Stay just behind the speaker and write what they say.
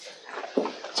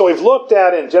So we've looked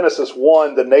at in Genesis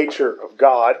 1 the nature of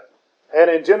God, and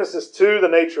in Genesis 2 the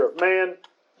nature of man.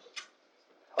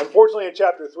 Unfortunately, in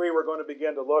chapter 3 we're going to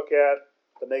begin to look at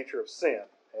the nature of sin,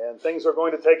 and things are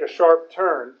going to take a sharp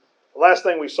turn. The last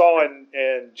thing we saw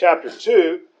in chapter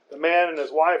 2, the man and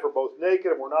his wife are both naked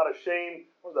and were not ashamed.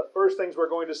 One of the first things we're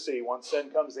going to see once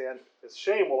sin comes in is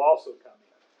shame will also come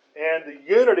in. And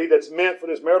the unity that's meant for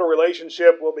this marital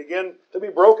relationship will begin to be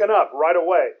broken up right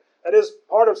away. That is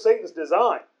part of Satan's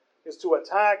design, is to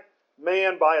attack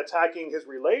man by attacking his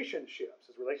relationships,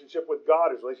 his relationship with God,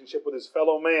 his relationship with his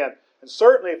fellow man. And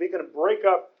certainly if he can break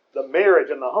up the marriage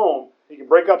and the home, he can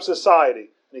break up society,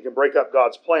 and he can break up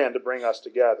God's plan to bring us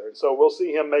together. And so we'll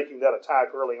see him making that attack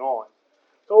early on.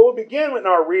 So we'll begin in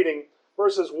our reading,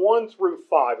 verses 1 through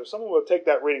 5. If someone will take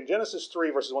that reading, Genesis 3,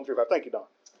 verses 1 through 5. Thank you, Don.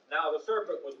 Now the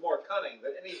serpent was more cunning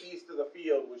than any beast of the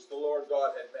field which the Lord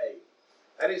God had made.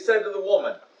 And he said to the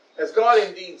woman, Has God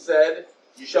indeed said,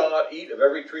 You shall not eat of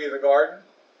every tree of the garden?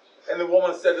 And the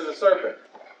woman said to the serpent,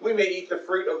 We may eat the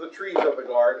fruit of the trees of the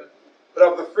garden, but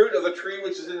of the fruit of the tree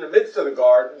which is in the midst of the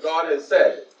garden, God has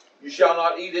said, You shall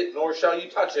not eat it, nor shall you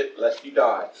touch it, lest you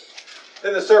die.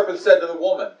 Then the serpent said to the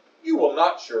woman, You will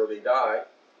not surely die.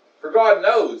 For God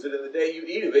knows that in the day you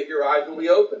eat of it, your eyes will be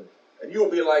opened, and you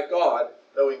will be like God,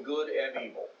 knowing good and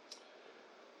evil.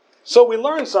 So we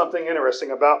learned something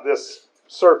interesting about this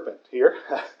serpent here.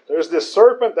 There's this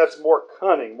serpent that's more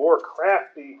cunning, more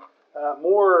crafty,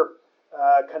 more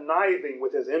conniving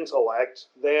with his intellect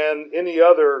than any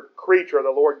other creature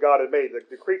the Lord God had made,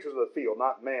 the creatures of the field,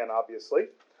 not man, obviously.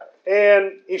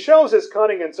 And he shows his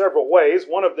cunning in several ways.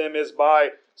 One of them is by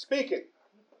speaking,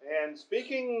 and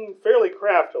speaking fairly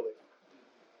craftily.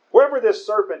 Wherever this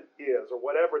serpent is, or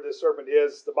whatever this serpent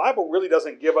is, the Bible really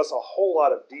doesn't give us a whole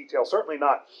lot of detail, certainly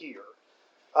not here.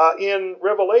 In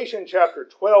Revelation chapter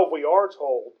 12, we are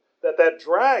told that that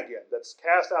dragon that's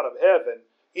cast out of heaven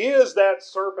is that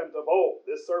serpent of old,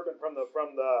 this serpent from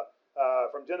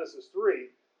Genesis 3,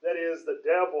 that is the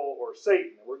devil or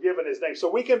Satan. We're given his name. So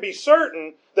we can be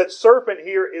certain that serpent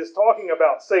here is talking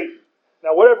about Satan.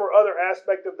 Now, whatever other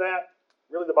aspect of that,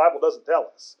 really the Bible doesn't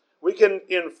tell us. We can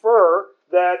infer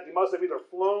that he must have either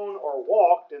flown or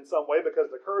walked in some way, because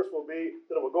the curse will be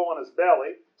that it will go on his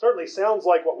belly. Certainly sounds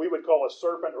like what we would call a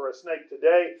serpent or a snake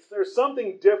today. There's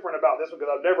something different about this one,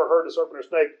 because I've never heard a serpent or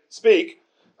snake speak,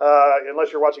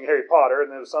 unless you're watching Harry Potter,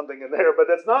 and there's something in there, but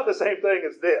that's not the same thing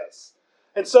as this.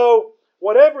 And so,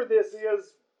 whatever this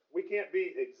is, we can't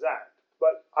be exact.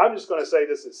 But I'm just going to say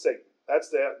this is Satan. That's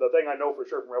the thing I know for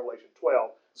sure from Revelation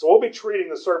 12. So we'll be treating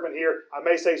the serpent here. I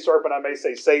may say serpent, I may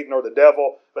say Satan or the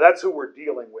devil, but that's who we're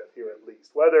dealing with here at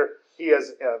least. Whether he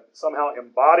has somehow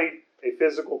embodied a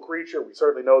physical creature, we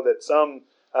certainly know that some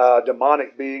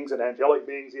demonic beings and angelic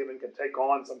beings even can take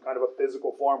on some kind of a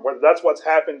physical form. Whether that's what's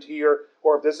happened here,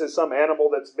 or if this is some animal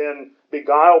that's been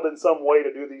beguiled in some way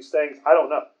to do these things, I don't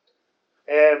know.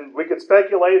 And we could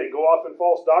speculate and go off in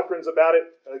false doctrines about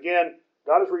it. And again,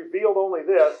 God has revealed only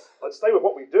this. Let's stay with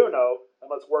what we do know,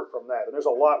 and let's work from that. And there's a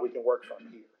lot we can work from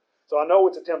here. So I know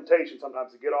it's a temptation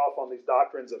sometimes to get off on these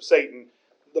doctrines of Satan.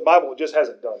 The Bible just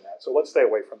hasn't done that, so let's stay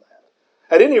away from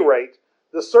that. At any rate,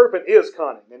 the serpent is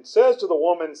cunning and says to the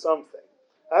woman something.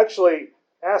 Actually,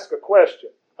 ask a question.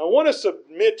 I want to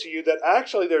submit to you that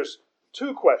actually there's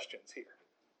two questions here.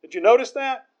 Did you notice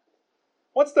that?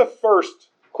 What's the first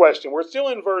question? We're still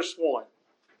in verse 1.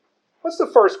 What's the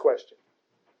first question?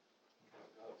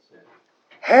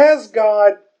 Has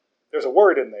God, there's a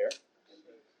word in there,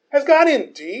 has God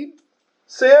indeed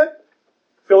said,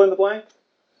 fill in the blank?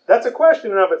 That's a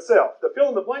question in and of itself. The fill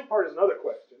in the blank part is another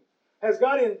question. Has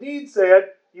God indeed said,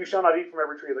 you shall not eat from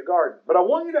every tree of the garden? But I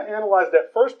want you to analyze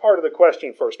that first part of the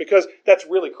question first, because that's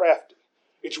really crafty.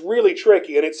 It's really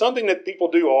tricky, and it's something that people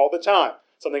do all the time.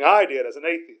 Something I did as an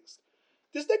atheist.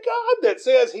 Does the God that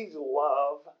says he's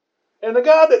love, and the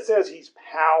God that says he's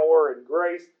power and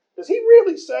grace, does he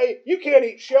really say you can't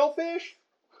eat shellfish?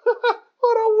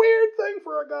 What a weird thing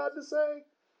for a God to say.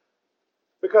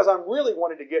 Because I'm really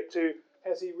wanting to get to,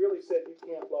 has he really said you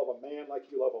can't love a man like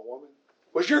you love a woman?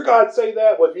 Was your God say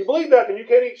that? Well, if you believe that, then you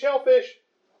can't eat shellfish.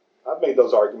 I've made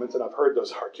those arguments and I've heard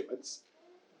those arguments.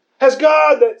 Has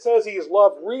God that says he is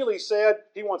love really said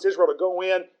he wants Israel to go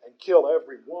in and kill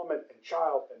every woman and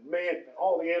child and man and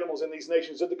all the animals in these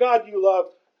nations? Did the God you love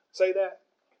say that?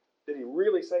 Did he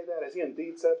really say that? Has he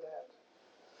indeed said that?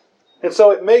 And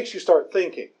so it makes you start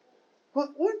thinking,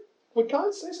 what would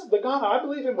God say something? The God I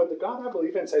believe in, would the God I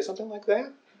believe in say something like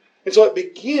that? And so it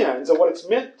begins, and what it's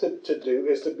meant to do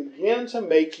is to begin to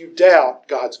make you doubt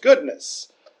God's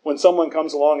goodness. When someone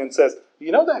comes along and says,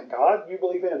 you know that God you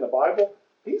believe in the Bible?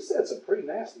 He said some pretty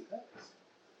nasty things.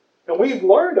 And we've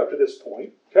learned up to this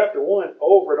point, chapter 1,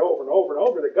 over and over and over and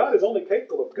over, that God is only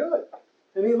capable of good.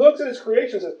 And he looks at his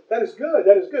creation and says, that is good,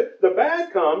 that is good. The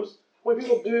bad comes when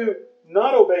people do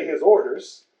not obey his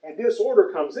orders, and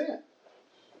disorder comes in.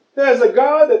 There's a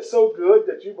God that's so good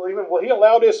that you believe in. Will he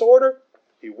allow disorder?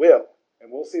 He will.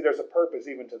 And we'll see there's a purpose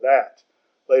even to that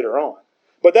later on.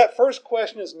 But that first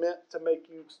question is meant to make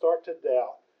you start to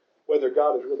doubt whether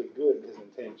God is really good in his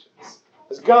intentions.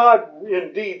 Has God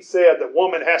indeed said that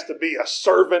woman has to be a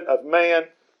servant of man?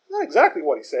 Not exactly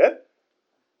what he said.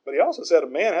 But he also said a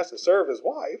man has to serve his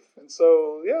wife. And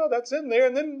so, yeah, that's in there.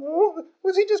 And then,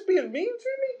 was he just being mean to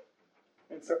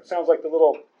me? It sounds like the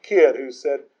little kid who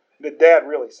said, did Dad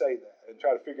really say that? And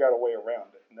try to figure out a way around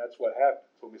it. And that's what happens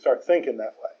when we start thinking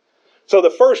that way. So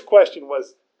the first question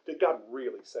was, did God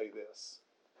really say this?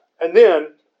 And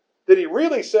then, did he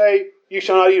really say, you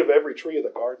shall not eat of every tree of the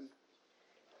garden?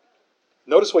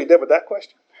 Notice what he did with that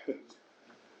question.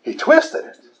 He twisted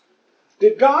it.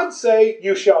 Did God say,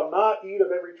 you shall not eat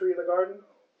of every tree of the garden?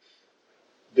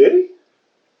 Did he?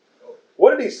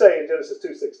 What did he say in Genesis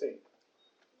 2:16?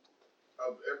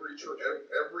 Of every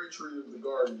tree of the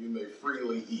garden you may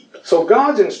freely eat. So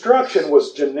God's instruction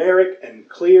was generic and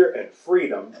clear and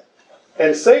freedom.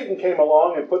 And Satan came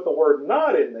along and put the word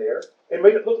not in there and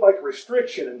made it look like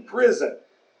restriction and prison.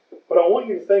 But I want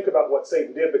you to think about what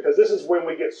Satan did, because this is when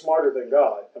we get smarter than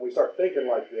God and we start thinking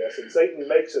like this. And Satan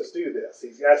makes us do this.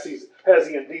 Has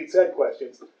he indeed said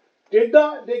questions? Did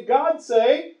God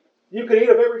say you can eat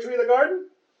of every tree of the garden?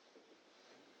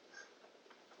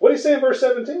 What did he say in verse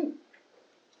 17?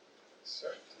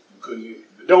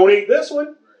 Don't eat this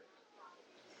one.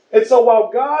 And so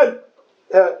while God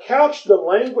couched the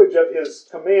language of his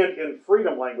command in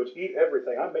freedom language, eat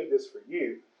everything, I made this for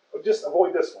you, just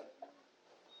avoid this one.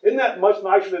 Isn't that much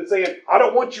nicer than saying, I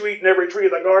don't want you eating every tree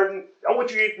of the garden, I want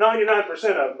you to eat 99% of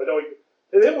them, but don't eat.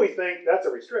 And then we think that's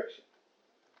a restriction.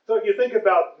 So you think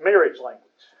about marriage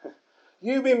language.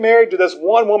 You be married to this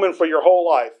one woman for your whole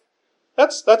life.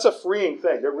 That's a freeing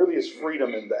thing. There really is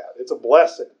freedom in that. It's a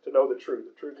blessing to know the truth.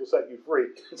 The truth will set you free.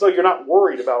 And so you're not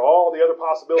worried about all the other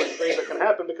possibilities, things that can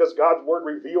happen, because God's Word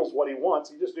reveals what He wants.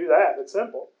 You just do that. It's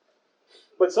simple.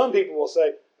 But some people will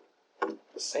say,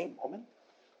 the same woman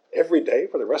every day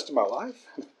for the rest of my life?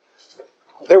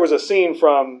 There was a scene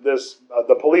from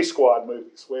the Police Squad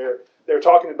movies where they were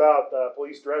talking about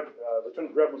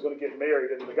Lieutenant Drebin was going to get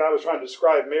married, and the guy was trying to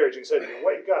describe marriage. He said, you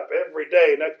wake up every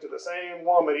day next to the same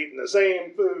woman, eating the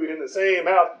same food, in the same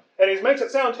house, and he makes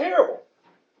it sound terrible.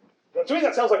 Now, to me,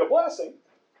 that sounds like a blessing,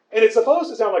 and it's supposed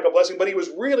to sound like a blessing, but he was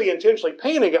really intentionally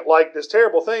painting it like this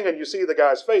terrible thing, and you see the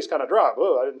guy's face kind of drop.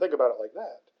 Oh, I didn't think about it like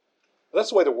that. But that's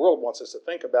the way the world wants us to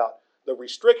think about the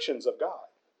restrictions of God.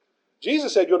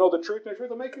 Jesus said, you'll know the truth, and the truth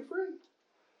will make you free.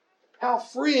 How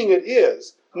freeing it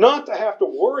is not to have to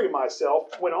worry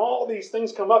myself when all these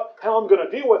things come up, how I'm going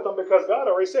to deal with them, because God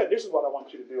already said, this is what I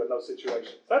want you to do in those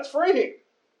situations. That's freeing.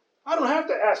 I don't have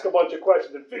to ask a bunch of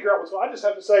questions and figure out what's going on. I just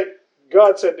have to say,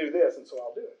 God said do this, and so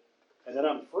I'll do it. And then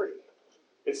I'm free.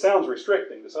 It sounds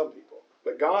restricting to some people,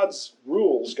 but God's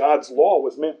rules, God's law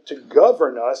was meant to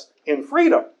govern us in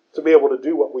freedom, to be able to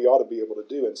do what we ought to be able to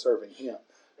do in serving Him.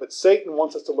 But Satan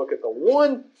wants us to look at the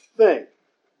one thing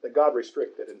that God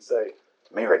restricted and say,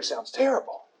 marriage sounds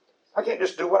terrible. I can't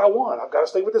just do what I want. I've got to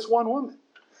stay with this one woman.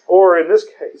 Or in this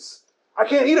case, I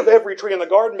can't eat of every tree in the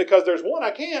garden because there's one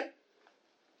I can't.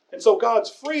 And so God's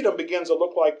freedom begins to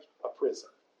look like a prison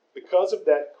because of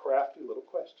that crafty little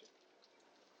question.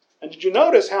 And did you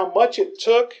notice how much it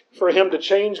took for him to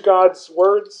change God's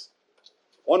words?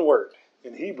 One word.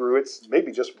 In Hebrew, it's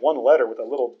maybe just one letter with a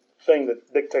little thing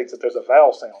that dictates that there's a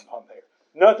vowel sound on there.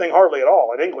 Nothing hardly at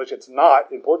all. In English, it's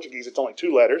not. In Portuguese, it's only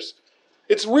 2 letters.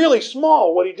 It's really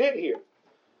small what he did here.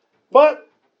 But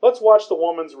let's watch the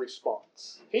woman's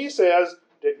response. He says,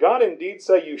 did God indeed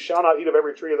say you shall not eat of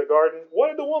every tree of the garden? What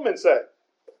did the woman say?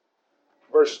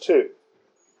 Verse 2.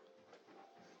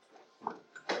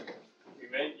 We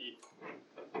may eat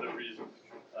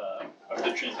of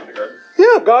the trees of the garden.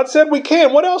 Yeah, God said we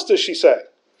can. What else does she say?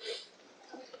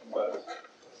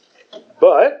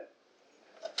 But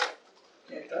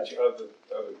Can't touch it. Of the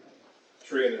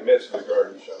tree in the midst of the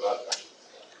garden you shall not touch.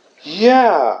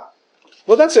 yeah.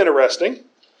 Well, that's interesting.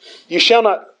 You shall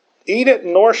not eat it,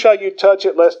 nor shall you touch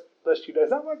it, lest you die. Is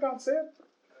that what God said?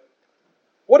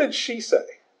 What did she say?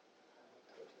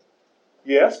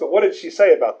 Yes, but what did she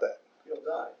say about that? You'll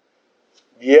die.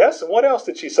 Yes, and what else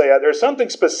did she say? There's something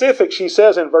specific she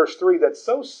says in verse 3 that's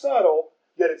so subtle,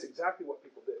 yet it's exactly what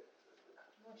people did.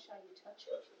 Nor shall you touch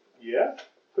it. Yeah?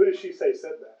 Who did she say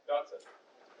said that? God said.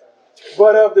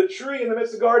 But of the tree in the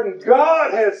midst of the garden,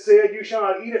 God has said, you shall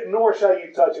not eat it, nor shall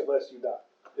you touch it, lest you die.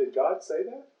 Did God say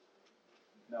that?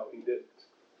 No, He didn't.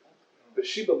 But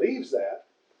she believes that.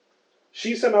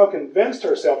 She somehow convinced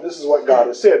herself this is what God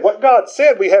has said. What God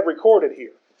said we have recorded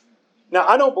here. Now,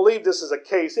 I don't believe this is a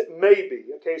case, it may be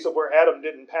a case of where Adam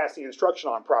didn't pass the instruction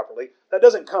on properly. That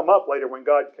doesn't come up later when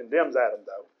God condemns Adam,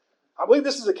 though. I believe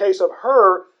this is a case of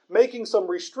her making some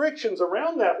restrictions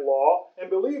around that law and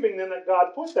believing then that God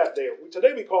put that there.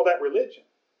 Today we call that religion.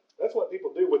 That's what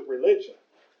people do with religion.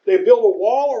 They build a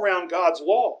wall around God's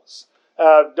laws.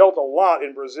 Dealt a lot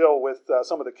in Brazil with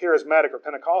some of the charismatic or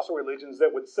Pentecostal religions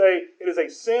that would say it is a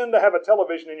sin to have a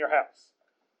television in your house.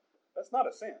 That's not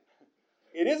a sin.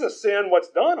 It is a sin what's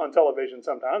done on television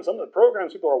sometimes. Some of the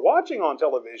programs people are watching on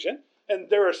television, and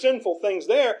there are sinful things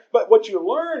there, but what you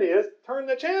learn is turn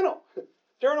the channel.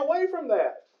 Turn away from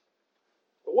that.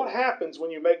 But what happens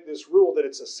when you make this rule that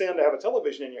it's a sin to have a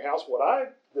television in your house? What I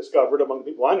discovered among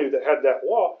the people I knew that had that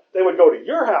law, they would go to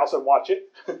your house and watch it,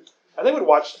 and they would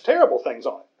watch terrible things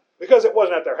on it because it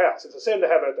wasn't at their house. It's a sin to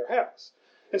have it at their house.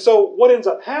 And so what ends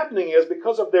up happening is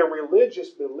because of their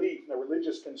religious belief, their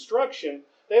religious construction,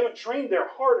 they haven't trained their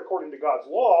heart according to God's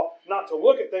law not to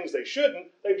look at things they shouldn't.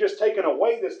 They've just taken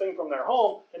away this thing from their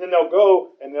home, and then they'll go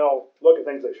and they'll look at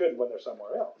things they shouldn't when they're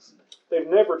somewhere else. They've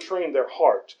never trained their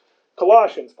heart.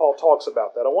 Colossians, Paul talks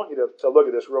about that. I want you to look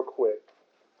at this real quick,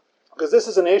 because this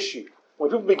is an issue. When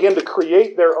people begin to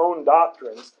create their own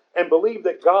doctrines and believe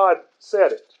that God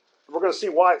said it. We're going to see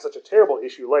why it's such a terrible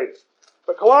issue later.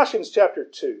 But Colossians chapter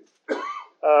 2,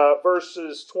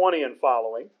 verses 20 and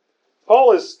following,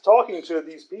 Paul is talking to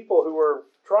these people who are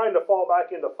trying to fall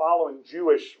back into following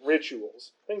Jewish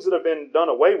rituals, things that have been done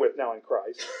away with now in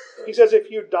Christ. He says, if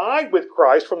you died with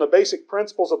Christ from the basic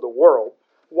principles of the world,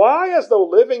 why, as though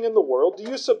living in the world, do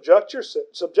you subject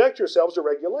yourselves to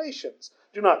regulations?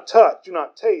 Do not touch, do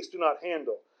not taste, do not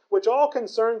handle, which all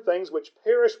concern things which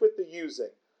perish with the using,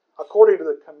 according to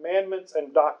the commandments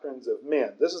and doctrines of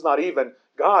men. This is not even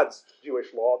God's Jewish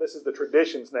law. This is the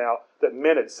traditions now that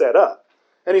men had set up.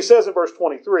 And he says in verse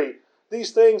 23,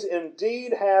 these things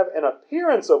indeed have an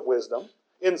appearance of wisdom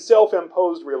in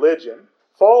self-imposed religion,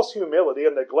 false humility,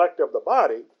 and neglect of the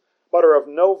body, but are of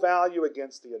no value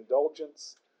against the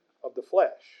indulgence of the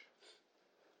flesh.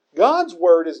 God's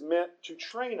word is meant to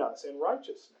train us in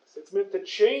righteousness. It's meant to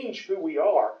change who we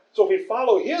are. So if we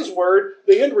follow His word,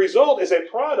 the end result is a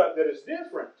product that is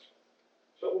different.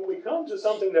 But when we come to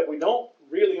something that we don't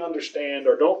really understand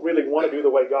or don't really want to do the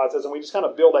way God says, and we just kind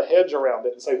of build a hedge around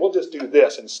it and say, we'll just do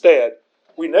this instead,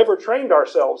 we never trained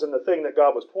ourselves in the thing that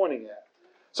God was pointing at.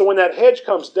 So when that hedge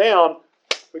comes down,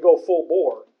 we go full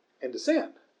bore into sin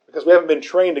because we haven't been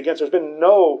trained against. There's been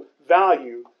no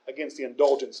value against the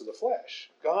indulgence of the flesh.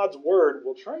 God's word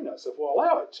will train us if we'll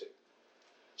allow it to.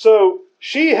 So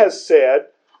she has said,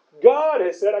 God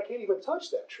has said, I can't even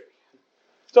touch that tree.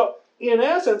 So in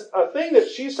essence, a thing that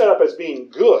she set up as being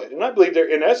good, and I believe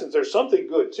in essence there's something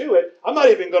good to it, I'm not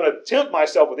even going to tempt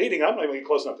myself with eating. I'm not even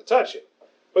close enough to touch it.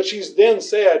 But she's then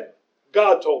said,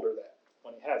 God told her that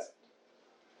when He hasn't.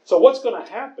 So what's going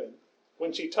to happen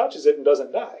when she touches it and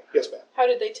doesn't die? Yes, ma'am. How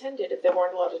did they tend it if they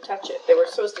weren't allowed to touch it? They were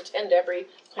supposed to tend every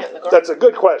plant in the garden. That's a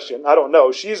good question. I don't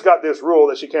know. She's got this rule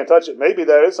that she can't touch it. Maybe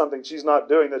that is something she's not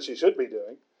doing that she should be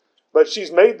doing. But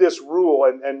she's made this rule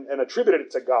and attributed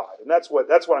it to God. And that's what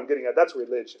I'm getting at. That's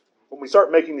religion. When we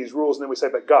start making these rules and then we say,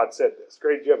 but God said this.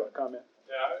 Greg, do you have a comment?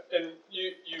 Yeah, and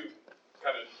you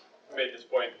kind of made this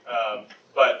point,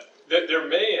 but there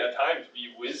may at times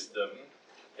be wisdom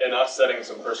in us setting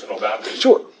some personal boundaries.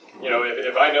 Sure. You know,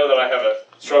 if I know that I have a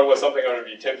struggle with something, I'm going to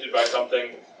be tempted by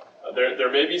something,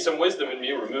 there may be some wisdom in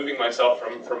me removing myself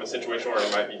from a situation where I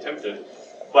might be tempted.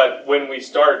 But when we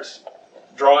start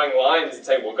drawing lines and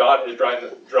saying, well, God has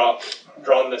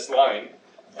drawn this line,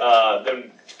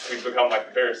 then we've become like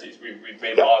the Pharisees. We've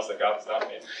made laws that God has not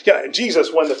made. Yeah, and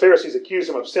Jesus, when the Pharisees accused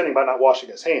Him of sinning by not washing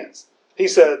His hands, He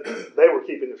said they were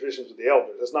keeping the traditions of the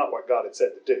elders. That's not what God had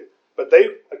said to do. But they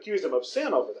accused Him of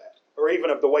sin over that, or even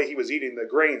of the way He was eating the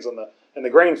grains in the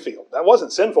grain field. That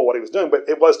wasn't sinful what He was doing, but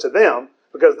it was to them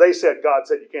because they said, God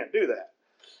said you can't do that.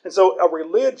 And so a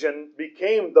religion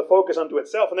became the focus unto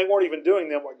itself, and they weren't even doing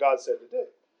then what God said to do.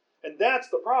 And that's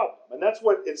the problem. And that's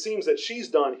what it seems that she's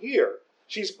done here.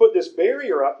 She's put this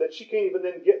barrier up that she can't even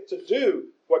then get to do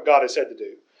what God has said to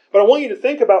do. But I want you to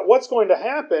think about what's going to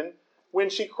happen when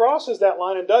she crosses that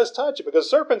line and does touch it, because the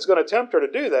serpent's going to tempt her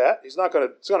to do that. He's going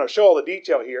to show all the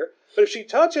detail here. But if she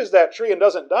touches that tree and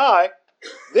doesn't die,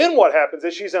 then what happens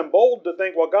is she's emboldened to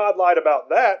think, well, God lied about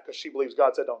that because she believes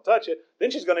God said don't touch it.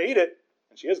 Then she's going to eat it,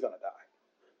 and she is going to die.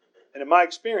 And in my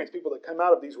experience, people that come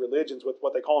out of these religions with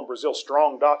what they call in Brazil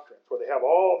strong doctrines, where they have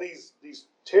all these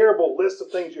terrible lists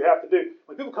of things you have to do.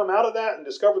 When people come out of that and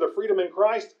discover their freedom in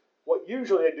Christ, what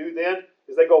usually they do then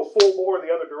is they go full bore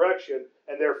the other direction,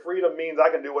 and their freedom means I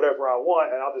can do whatever I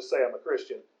want, and I'll just say I'm a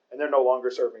Christian. And they're no longer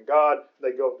serving God.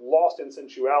 They go lost in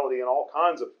sensuality and all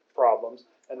kinds of problems,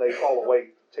 and they fall away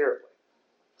terribly.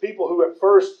 People who at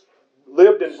first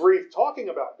lived and breathed talking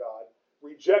about God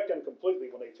reject Him completely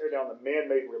when they tear down the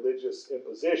man-made religious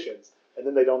impositions, and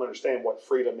then they don't understand what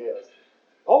freedom is.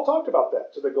 Paul talked about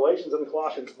that to the Galatians and the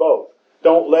Colossians both.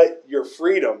 Don't let your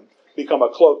freedom become a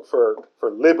cloak for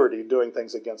liberty doing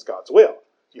things against God's will.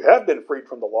 You have been freed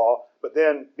from the law, but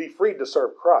then be freed to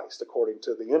serve Christ according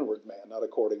to the inward man, not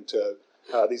according to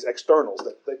these externals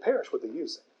that they perish with the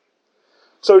using.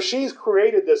 So she's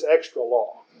created this extra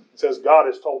law. It says God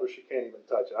has told her she can't even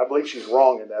touch it. I believe she's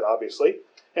wrong in that, obviously.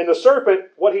 And the serpent,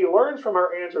 what he learns from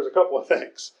her answer is a couple of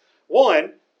things.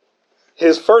 One,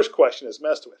 his first question is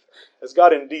messed with her. As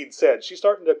God indeed said, she's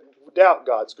starting to doubt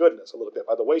God's goodness a little bit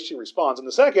by the way she responds. And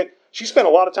the second, she spent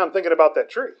a lot of time thinking about that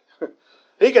tree.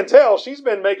 He can tell she's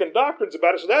been making doctrines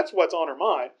about it, so that's what's on her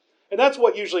mind. And that's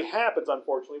what usually happens,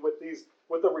 unfortunately,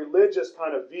 with the religious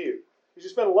kind of view. You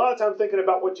spend a lot of time thinking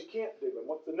about what you can't do and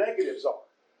what the negatives are.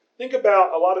 Think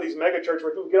about a lot of these megachurches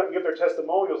where people get up and give their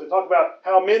testimonials and talk about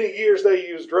how many years they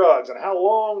used drugs and how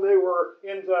long they were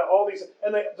into all these,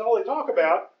 and that's all they talk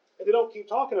about, and they don't keep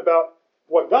talking about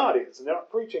what God is. And they're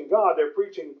not preaching God, they're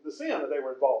preaching the sin that they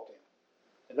were involved in.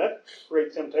 And that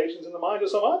creates temptations in the mind of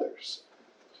some others.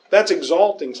 That's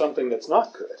exalting something that's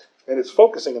not good, and it's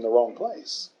focusing in the wrong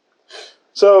place.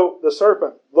 So the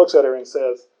serpent looks at her and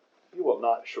says, "You will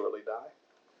not surely die."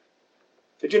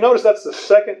 Did you notice that's the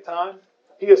second time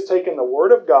he has taken the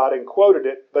word of God and quoted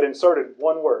it, but inserted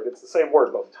one word? It's the same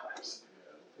word both times.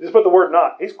 He just put the word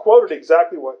 "not." He's quoted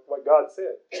exactly what God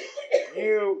said.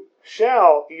 You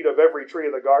shall eat of every tree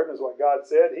of the garden is what God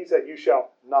said. He said, you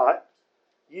shall not.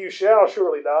 You shall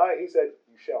surely die. He said,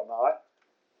 you shall not.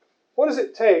 What does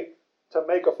it take to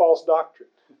make a false doctrine?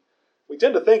 We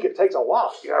tend to think it takes a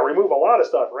lot. You got to remove a lot of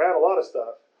stuff or add a lot of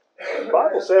stuff. The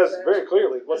Bible says very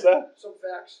clearly, what's that? Some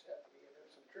facts have to be in there,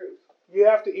 some truth. You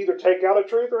have to either take out a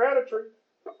truth or add a truth.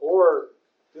 Or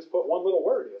just put one little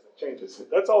word in that changes it.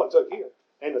 That's all it took here.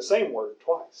 And the same word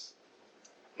twice.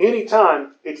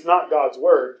 Anytime it's not God's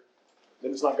word,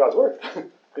 then it's not God's word.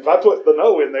 If I put the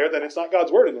no in there, then it's not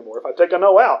God's word anymore. If I take a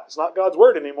no out, it's not God's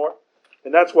word anymore.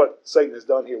 And that's what Satan has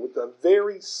done here. With a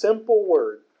very simple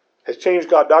word, has changed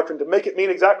God's doctrine to make it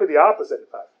mean exactly the opposite, in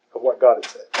fact, of what God had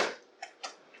said.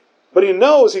 But he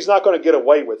knows he's not going to get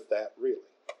away with that, really.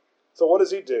 So what does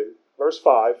he do? Verse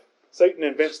 5, Satan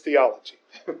invents theology.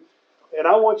 And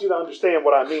I want you to understand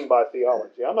what I mean by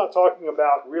theology. I'm not talking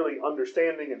about really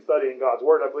understanding and studying God's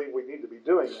word. I believe we need to be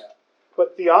doing that.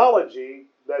 But theology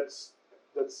that's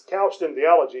couched in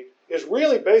theology is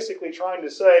really basically trying to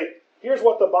say, here's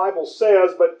what the Bible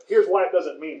says, but here's why it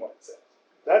doesn't mean what it says.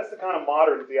 That's the kind of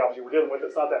modern theology we're dealing with.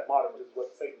 It's not that modern, which is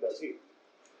what Satan does here.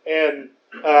 And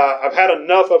I've had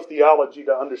enough of theology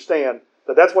to understand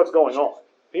that that's what's going on.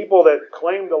 People that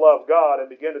claim to love God and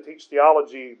begin to teach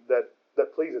theology that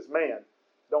pleases man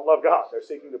don't love God. They're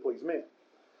seeking to please men.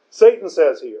 Satan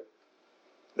says here,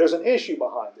 there's an issue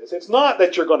behind this. It's not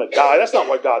that you're going to die. That's not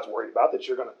what God's worried about, that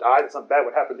you're going to die, that something bad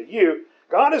would happen to you.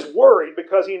 God is worried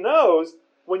because he knows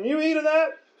when you eat of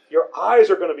that, your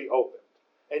eyes are going to be opened.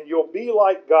 And you'll be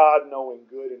like God, knowing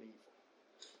good and evil.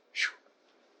 Whew.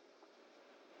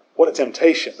 What a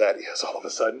temptation that is all of a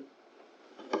sudden.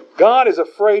 God is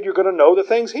afraid you're going to know the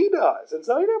things he does. And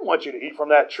so he doesn't want you to eat from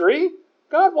that tree.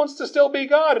 God wants to still be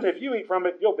God. And if you eat from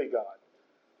it, you'll be God.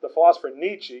 The philosopher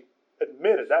Nietzsche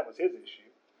admitted that was his issue.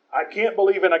 I can't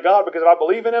believe in a God because if I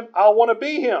believe in him, I'll want to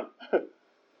be him.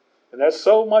 And that's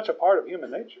so much a part of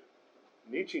human nature.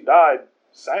 Nietzsche died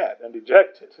sad and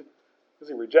dejected because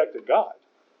he rejected God.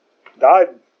 Died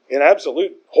in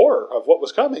absolute horror of what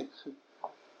was coming.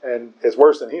 And it's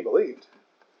worse than he believed.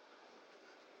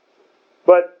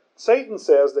 But Satan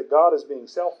says that God is being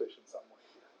selfish in some way.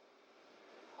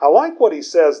 I like what he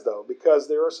says, though, because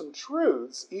there are some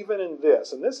truths even in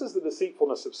this. And this is the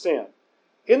deceitfulness of sin.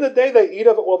 In the day they eat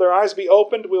of it, will their eyes be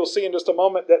opened? We'll see in just a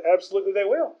moment that absolutely they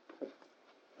will.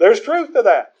 There's truth to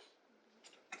that.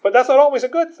 But that's not always a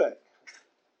good thing.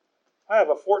 I have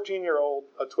a 14-year-old,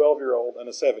 a 12-year-old, and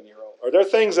a 7-year-old. Are there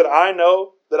things that I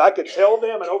know that I could tell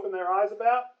them and open their eyes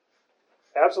about?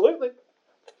 Absolutely.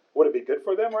 Would it be good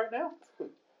for them right now? It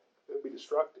would be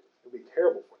destructive. It would be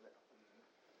terrible for them.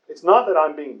 It's not that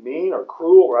I'm being mean or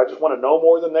cruel or I just want to know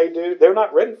more than they do. They're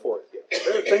not ready for it yet.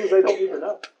 There are things they don't need to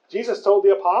know. Jesus told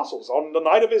the apostles on the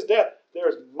night of his death,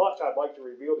 there's much I'd like to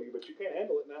reveal to you, but you can't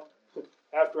handle it now.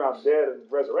 After I'm dead and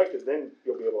resurrected, then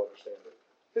you'll be able to understand it.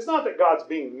 It's not that God's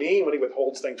being mean when he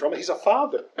withholds things from us. He's a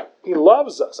father. He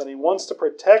loves us, and he wants to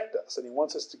protect us, and he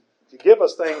wants us to give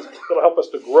us things that will help us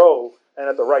to grow, and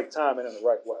at the right time and in the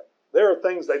right way. There are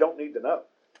things they don't need to know.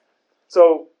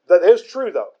 So that is true,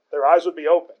 though. Their eyes would be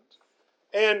opened.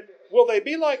 And will they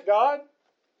be like God?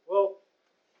 Well,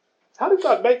 how did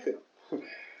God make them?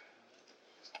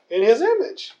 In his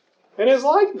image, in his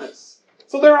likeness.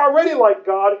 So they're already like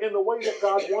God in the way that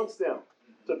God wants them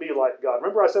to be like God.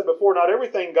 Remember I said before, not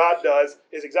everything God does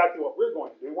is exactly what we're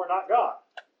going to do. We're not God.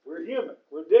 We're human.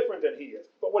 We're different than he is.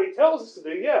 But what he tells us to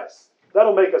do, yes,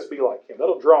 that'll make us be like him.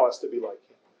 That'll draw us to be like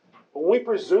him. But when we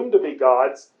presume to be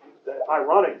gods, the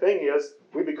ironic thing is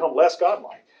we become less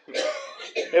godlike.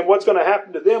 And what's going to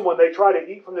happen to them when they try to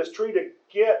eat from this tree to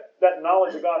get that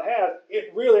knowledge that God has,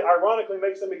 it really ironically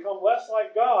makes them become less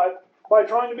like God by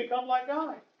trying to become like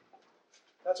God.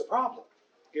 That's a problem.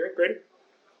 Gary, Grady?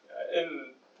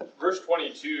 In verse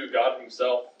 22, God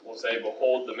himself will say,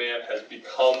 "Behold, the man has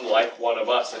become like one of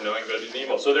us in knowing good and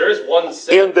evil." So there is one sense.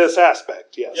 In this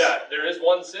aspect, yes. Yeah, there is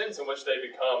one sense in which they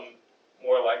become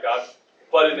more like God.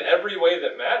 But in every way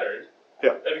that mattered,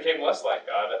 they became less like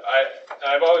God.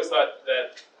 I've always thought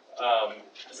that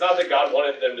it's not that God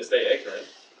wanted them to stay ignorant,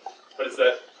 but it's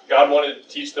that God wanted to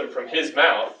teach them from his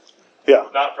mouth,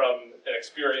 not from an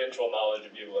experiential knowledge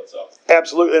of evil itself.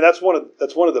 Absolutely, and that's one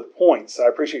of the points. I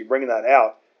appreciate you bringing that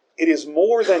out. It is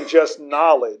more than just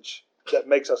knowledge that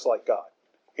makes us like God.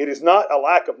 It is not a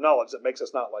lack of knowledge that makes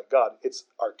us not like God. It's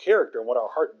our character and what our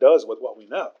heart does with what we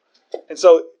know. And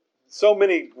so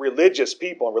many religious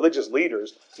people and religious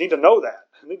leaders need to know that,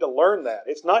 need to learn that.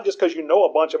 It's not just because you know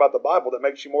a bunch about the Bible that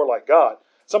makes you more like God.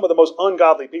 Some of the most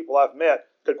ungodly people I've met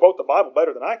could quote the Bible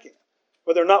better than I can,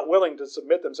 but they're not willing to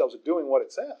submit themselves to doing what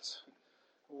it says.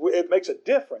 It makes a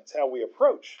difference how we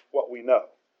approach what we know.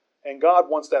 And God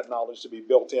wants that knowledge to be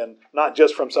built in, not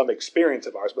just from some experience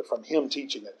of ours, but from him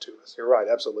teaching it to us. You're right,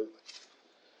 absolutely.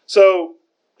 So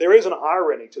there is an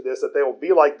irony to this, that they will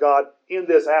be like God in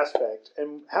this aspect.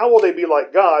 And how will they be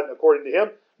like God, according to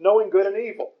him? Knowing good and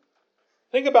evil.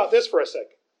 Think about this for a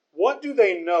second. What do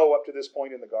they know up to this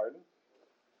point in the garden?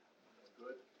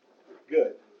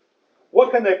 Good.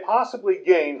 What can they possibly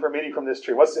gain from eating from this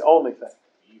tree? What's the only thing?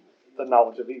 The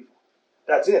knowledge of evil.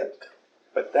 That's it.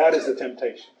 But that is the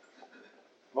temptation.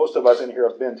 Most of us in here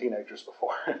have been teenagers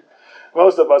before.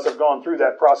 Most of us have gone through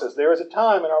that process. There is a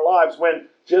time in our lives when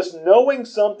just knowing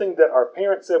something that our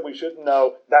parents said we shouldn't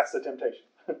know, that's the temptation.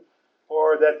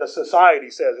 Or that the society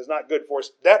says is not good for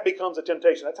us, that becomes a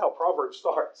temptation. That's how Proverbs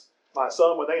starts. My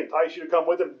son, when they entice you to come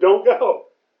with them, don't go.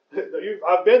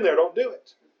 I've been there, don't do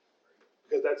it.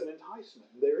 Because that's an enticement.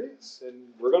 There is. And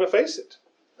we're going to face it.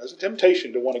 There's a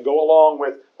temptation to want to go along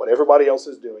with what everybody else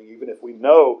is doing, even if we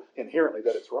know inherently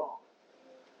that it's wrong.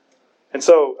 And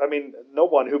so, no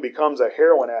one who becomes a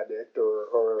heroin addict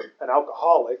or an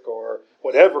alcoholic or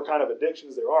whatever kind of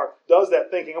addictions there are does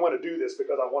that thinking, I'm going to do this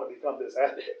because I want to become this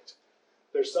addict.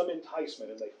 There's some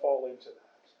enticement and they fall into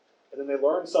that. And then they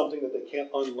learn something that they can't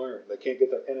unlearn. They can't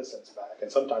get their innocence back. And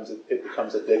sometimes it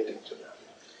becomes addicting to them.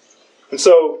 And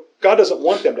so God doesn't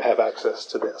want them to have access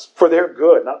to this for their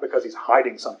good, not because he's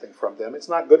hiding something from them. It's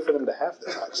not good for them to have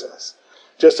this access.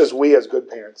 Just as we as good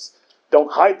parents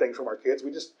don't hide things from our kids,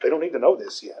 they don't need to know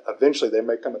this yet. Eventually there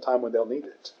may come a time when they'll need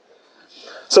it.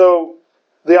 So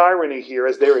the irony here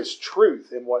is there is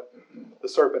truth in what the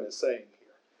serpent is saying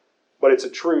here. But it's a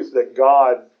truth that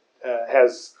God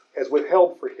has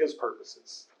withheld for his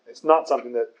purposes. It's not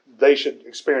something that they should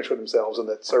experience for themselves, and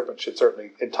that serpent should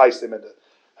certainly entice them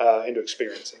into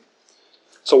experiencing.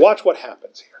 So watch what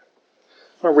happens here.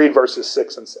 I'm going to read verses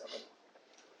 6 and 7.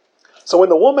 So when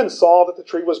the woman saw that the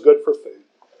tree was good for food,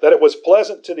 that it was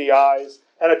pleasant to the eyes,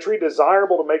 and a tree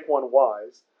desirable to make one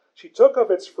wise, she took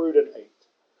of its fruit and ate.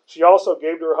 She also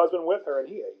gave to her husband with her, and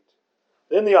he ate.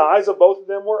 Then the eyes of both of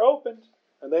them were opened,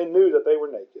 and they knew that they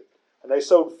were naked. And they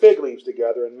sewed fig leaves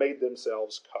together and made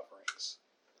themselves coverings.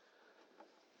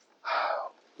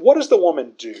 What does the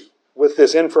woman do with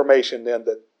this information then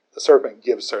that the serpent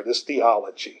gives her, this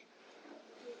theology?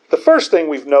 The first thing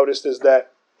we've noticed is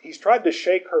that he's tried to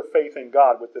shake her faith in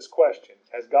God with this question,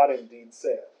 as God indeed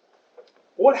said.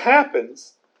 What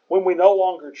happens when we no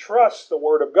longer trust the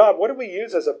Word of God? What do we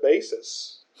use as a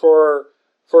basis for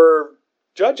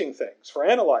judging things, for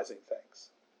analyzing things?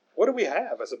 What do we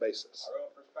have as a basis? Our own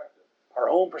perspective. Our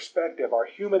own perspective, our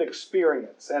human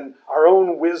experience, and our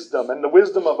own wisdom, and the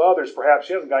wisdom of others. Perhaps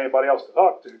she hasn't got anybody else to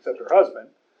talk to except her husband.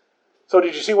 So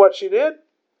did you see what she did?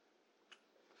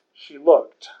 She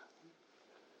looked.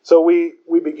 So we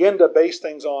begin to base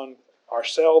things on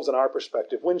ourselves and our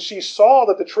perspective. When she saw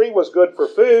that the tree was good for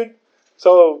food,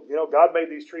 so, God made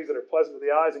these trees that are pleasant to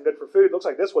the eyes and good for food. It looks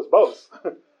like this was both.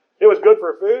 It was good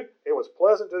for food, it was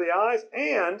pleasant to the eyes,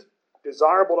 and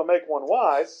desirable to make one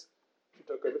wise. She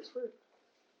took of its fruit.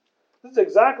 This is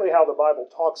exactly how the Bible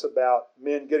talks about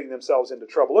men getting themselves into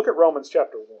trouble. Look at Romans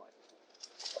chapter 1.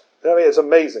 I mean, it's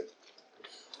amazing.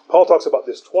 Paul talks about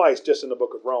this twice just in the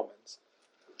book of Romans.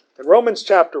 In Romans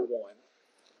chapter 1,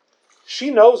 she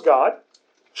knows God.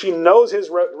 She knows His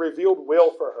revealed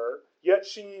will for her, yet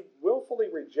she willfully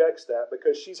rejects that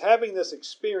because she's having this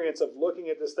experience of looking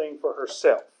at this thing for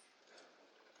herself.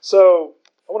 So,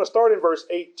 I want to start in verse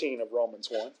 18 of Romans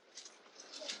 1.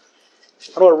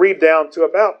 I'm going to read down to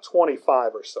about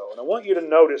 25 or so. And I want you to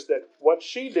notice that what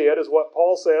she did is what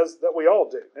Paul says that we all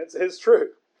do. It's his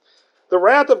truth. The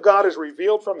wrath of God is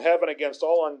revealed from heaven against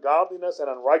all ungodliness and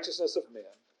unrighteousness of men,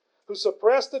 who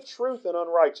suppress the truth in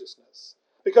unrighteousness.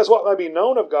 Because what may be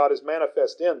known of God is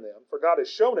manifest in them, for God has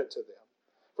shown it to them.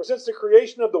 For since the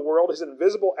creation of the world, His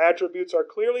invisible attributes are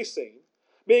clearly seen,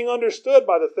 being understood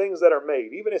by the things that are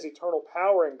made, even His eternal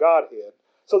power and Godhead,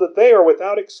 so that they are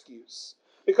without excuse.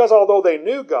 Because although they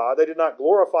knew God, they did not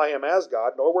glorify Him as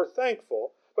God, nor were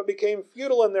thankful, but became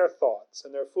futile in their thoughts,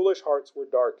 and their foolish hearts were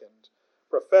darkened.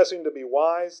 Professing to be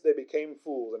wise, they became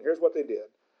fools. And here's what they did.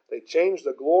 They changed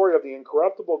the glory of the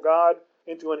incorruptible God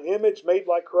into an image made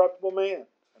like corruptible man,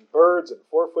 and birds and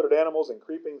four-footed animals and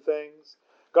creeping things.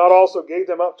 God also gave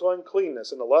them up to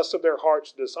uncleanness and the lust of their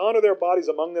hearts to dishonor their bodies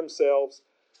among themselves,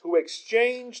 who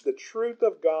exchanged the truth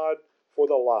of God for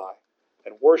the lie,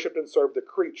 and worshipped and served the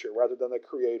creature rather than the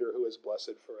Creator, who is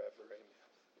blessed forever.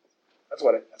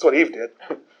 Amen. That's what Eve did.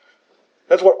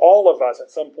 That's what all of us at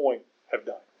some point have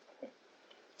done.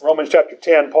 Romans chapter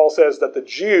 10, Paul says that the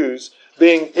Jews,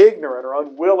 being ignorant or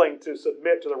unwilling to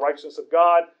submit to the righteousness of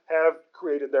God, have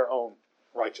created their own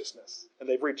righteousness. And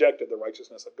they've rejected the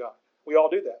righteousness of God. We all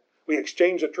do that. We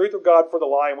exchange the truth of God for the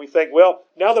lie, and we think, well,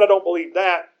 now that I don't believe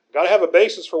that, I've got to have a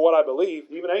basis for what I believe.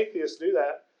 Even atheists do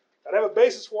that. I've got to have a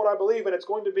basis for what I believe, and it's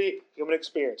going to be human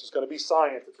experience. It's going to be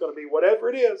science. It's going to be whatever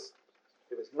it is.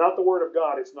 If it's not the Word of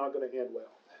God, it's not going to end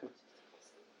well.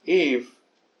 Eve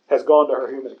has gone to her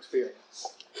human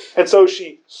experience. And so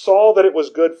she saw that it was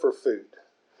good for food.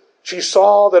 She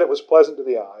saw that it was pleasant to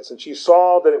the eyes, and she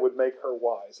saw that it would make her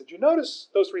wise. Did you notice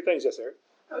those three things? Yes, Eric?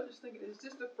 I was just thinking, is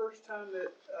this the first time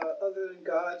that, other than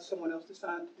God, someone else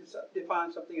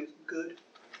defines something as good?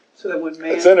 So that when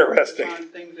man defines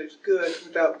things as good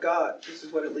without God, this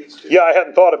is what it leads to. Yeah, I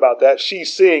hadn't thought about that.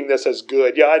 She's seeing this as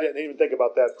good. Yeah, I didn't even think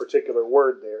about that particular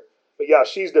word there. But yeah,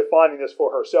 she's defining this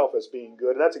for herself as being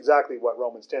good. And that's exactly what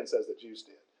Romans 10 says the Jews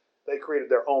did. They created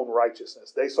their own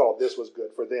righteousness. They saw this was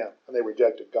good for them, and they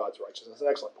rejected God's righteousness. That's an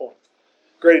excellent point.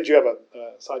 Grady, did you have a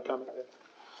side comment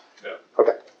there? Yeah.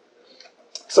 Okay.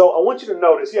 So I want you to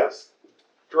notice, yes,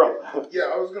 Jerome. Yeah,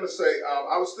 I was going to say,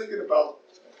 I was thinking about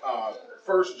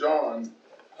 1 John,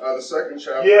 the second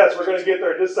chapter. Yes, we're going to get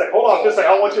there. Just a second. Hold on, just a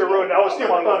second. I don't want you to ruin it. I don't steal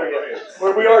my thunder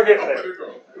yet. We are getting there.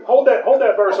 Hold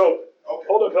that verse open. Okay.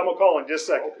 Hold on, because I'm going to call in just a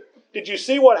second. Okay. Did you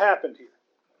see what happened here?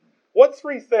 What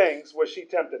three things was she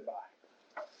tempted by?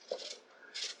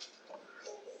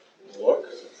 Look.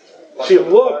 She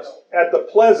looked at the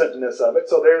pleasantness of it.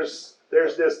 So there's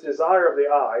this desire of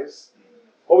the eyes.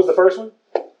 What was the first one?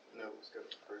 No, it was good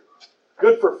for fruit.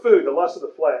 Good for food, the lust of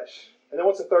the flesh. And then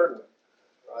what's the third one?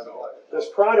 Pride of life. This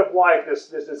pride of life, this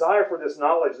desire for this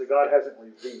knowledge that God hasn't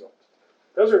revealed.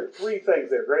 Those are three things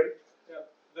there, Grady. Yeah.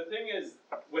 The thing is,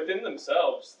 within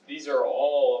themselves, these are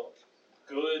all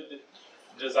good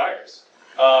desires.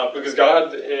 Because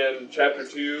God, in chapter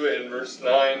 2 and verse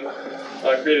 9,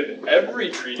 created every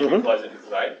tree to be pleasant to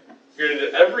sight.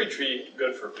 Created every tree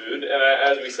good for food. And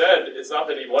as we said, it's not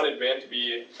that He wanted man to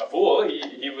be a fool.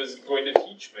 He was going to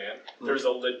teach man. There's a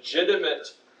legitimate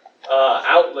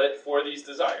outlet for these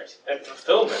desires. And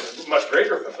fulfillment, much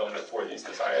greater fulfillment for these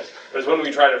desires. But it's when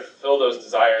we try to fulfill those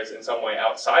desires in some way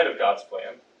outside of God's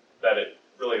plan that it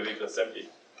really leaves us empty.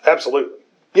 Absolutely.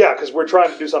 Yeah, because we're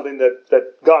trying to do something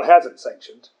that God hasn't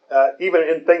sanctioned, even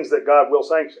in things that God will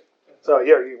sanction. So,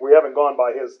 yeah, we haven't gone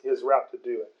by His route to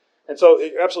do it. And so,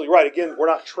 you're absolutely right. Again, we're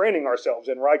not training ourselves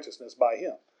in righteousness by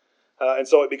Him. And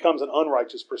so it becomes an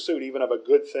unrighteous pursuit, even of a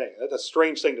good thing. That's a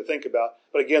strange thing to think about.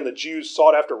 But again, the Jews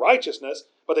sought after righteousness,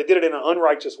 but they did it in an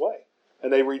unrighteous way.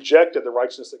 And they rejected the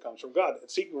righteousness that comes from God.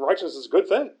 And seeking righteousness is a good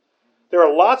thing. There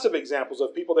are lots of examples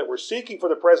of people that were seeking for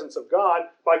the presence of God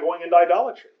by going into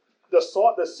idolatry. The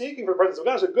seeking for the presence of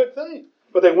God is a good thing.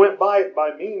 But they went by it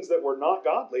by means that were not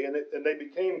godly, and they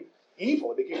became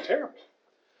evil. It became terrible.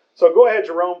 So go ahead,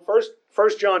 Jerome.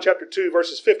 1 John chapter 2,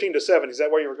 verses 15 to 7. Is that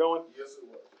where you were going? Yes, it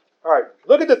was. All right,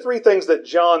 look at the three things that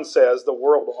John says the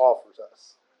world offers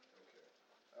us.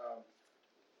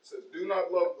 It says, do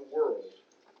not love the world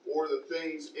or the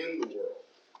things in the world.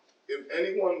 If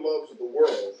anyone loves the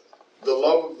world, the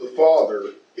love of the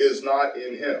Father is not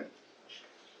in him.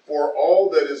 For all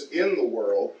that is in the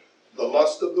world, the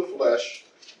lust of the flesh,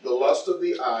 the lust of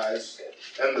the eyes,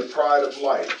 and the pride of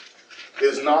life,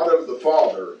 is not of the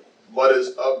Father, but is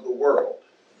of the world.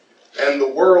 And the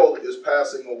world is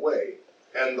passing away,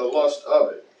 and the lust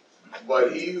of it.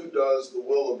 But he who does the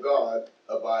will of God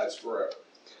abides forever.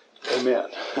 Amen.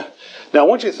 Now I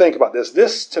want you to think about this.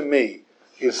 This, to me,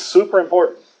 is super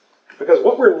important. Because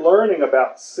what we're learning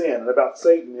about sin and about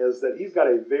Satan is that he's got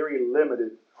a very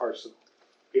limited arsenal.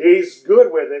 He's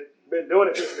good with it, been doing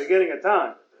it since the beginning of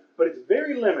time. But it's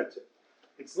very limited.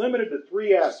 It's limited to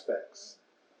three aspects.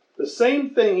 The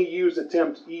same thing he used to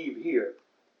tempt Eve here,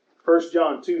 1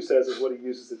 John 2 says, is what he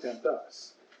uses to tempt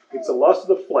us. It's the lust of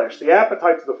the flesh. The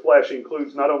appetites of the flesh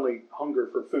includes not only hunger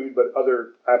for food, but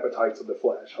other appetites of the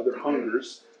flesh, other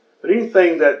hungers. But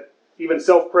anything that, even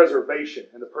self-preservation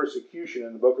and the persecution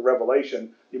in the book of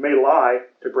Revelation, you may lie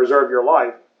to preserve your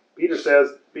life. Peter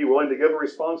says, be willing to give a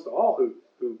response to all who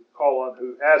call on,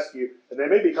 who ask you, and they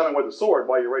may be coming with a sword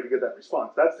while you're ready to give that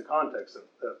response. That's the context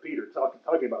of Peter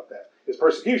talking about that, is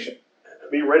persecution.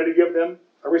 Be ready to give them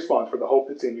a response for the hope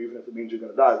that's in you, even if it means you're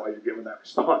going to die while you're giving that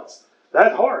response.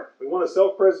 That's hard. We want to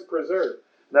self-preserve.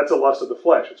 That's the lust of the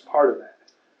flesh. It's part of that.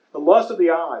 The lust of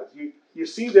the eyes. You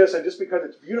see this, and just because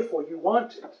it's beautiful, you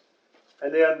want it.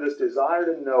 And then this desire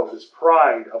to know, this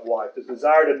pride of life, this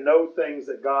desire to know things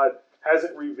that God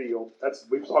hasn't revealed.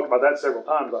 We've talked about that several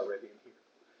times already in here.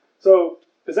 So,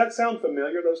 does that sound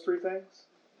familiar, those three things?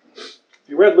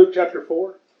 You read Luke chapter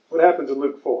 4? What happens in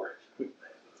Luke 4?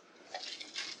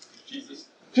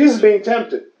 Jesus being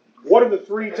tempted. What are the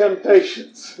three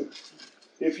temptations?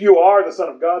 If you are the Son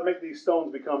of God, make these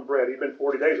stones become bread. He'd been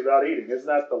 40 days without eating. Isn't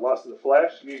that the lust of the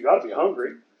flesh? You've got to be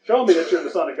hungry. Show me that you're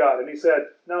the Son of God. And he said,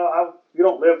 no, you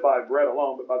don't live by bread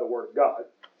alone, but by the word of God.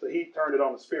 So he turned it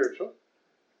on the spiritual.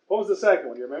 What was the second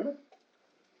one? You remember?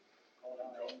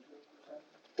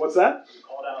 What's that?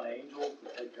 Call down angels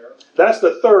to take care of it. That's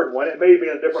the third one. It may be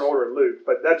in a different order in Luke,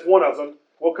 but that's one of them.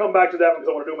 We'll come back to that one because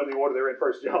I want to do them in the order they're in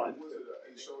 1 John.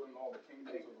 He showed him all the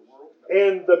kingdoms of the world.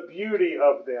 And the beauty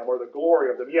of them, or the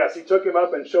glory of them. Yes, he took him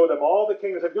up and showed them all the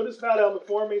kingdoms. If you'll just bow down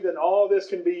before me, then all this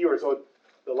can be yours. So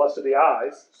the lust of the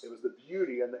eyes, it was the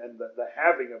beauty and the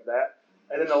having of that.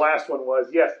 And then the last one was,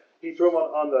 yes, he threw him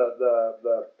on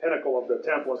the pinnacle of the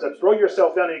temple and said, throw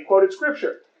yourself down. And he quoted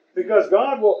Scripture. Because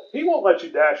God he won't let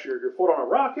you dash your foot on a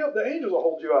rock. The angels will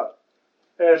hold you up.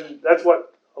 And that's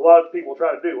what a lot of people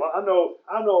try to do. Well, I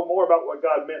know more about what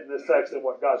God meant in this text than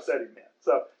what God said he meant.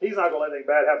 So he's not going to let anything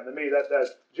bad happen to me. That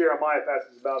Jeremiah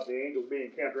passage about the angels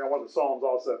being camped around, one of the Psalms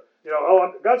also.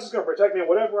 God's just going to protect me in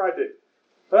whatever I do.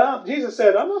 Well, Jesus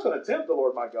said, I'm not going to tempt the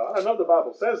Lord my God. I know the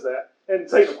Bible says that. And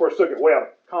Satan, of course, took it way out of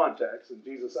context. And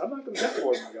Jesus said, I'm not going to tempt the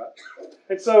Lord my God.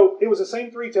 And so it was the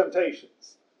same three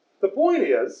temptations. The point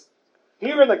is,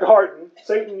 here in the garden,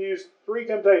 Satan used three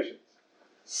temptations.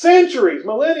 Centuries,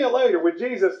 millennia later, with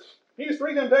Jesus, he used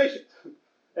three temptations.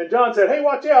 And John said, hey,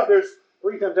 watch out, there's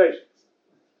three temptations.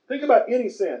 Think about any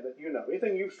sin that you know,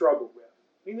 anything you've struggled with,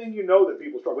 anything you know that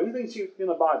people struggle with, anything in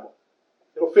the Bible.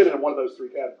 It'll fit in one of those three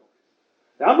categories.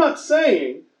 Now, I'm not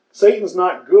saying Satan's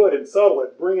not good and subtle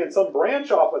at bringing some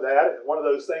branch off of that, one of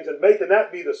those things, and making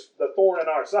that be the thorn in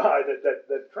our side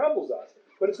that troubles us.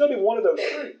 But it's going to be one of those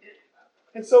three.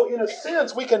 And so, in a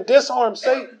sense, we can disarm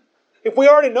Satan. If we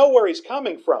already know where he's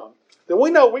coming from, then we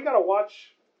know we got to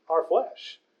watch our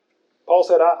flesh. Paul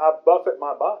said, I buffet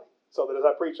my body so that as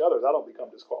I preach to others, I don't become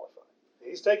disqualified.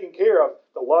 He's taking care of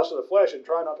the lust of the flesh and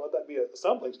trying not to let that be a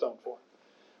stumbling stone for him.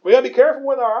 We got to be careful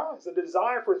with our eyes. The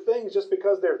desire for things just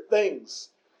because they're things,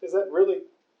 is that really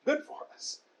good for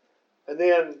us? And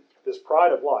then this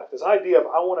pride of life, this idea of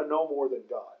I want to know more than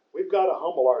God. We've got to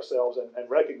humble ourselves and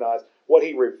recognize what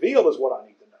he revealed is what I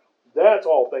need to know. That's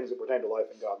all things that pertain to life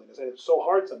and godliness. And it's so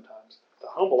hard sometimes to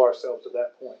humble ourselves to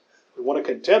that point. We want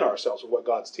to content ourselves with what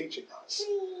God's teaching us.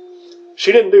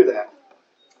 She didn't do that.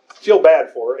 Feel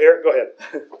bad for her. Eric, go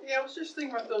ahead. Yeah, I was just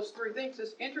thinking about those three things.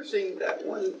 It's interesting that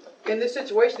when, in this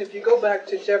situation, if you go back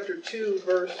to chapter 2,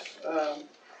 verse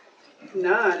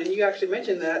 9, and you actually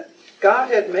mentioned that,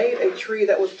 God had made a tree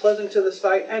that was pleasant to the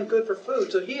sight and good for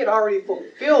food. So he had already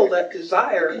fulfilled that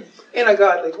desire in a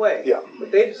godly way. Yeah.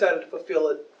 But they decided to fulfill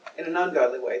it in an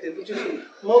ungodly way. Which is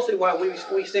mostly why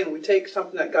we sin. We take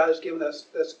something that God has given us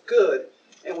that's good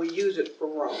and we use it for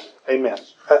wrong. Amen.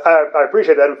 I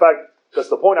appreciate that. In fact, that's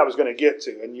the point I was going to get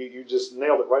to, and you just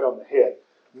nailed it right on the head.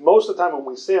 Most of the time when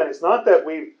we sin, it's not that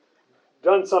we've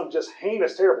done some just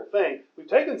heinous, terrible thing. We've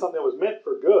taken something that was meant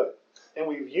for good, and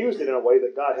we've used it in a way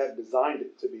that God hadn't designed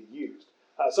it to be used.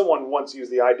 Someone once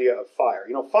used the idea of fire.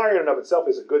 Fire in and of itself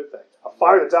is a good thing. A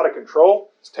fire that's out of control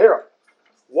is terrible.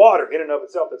 Water in and of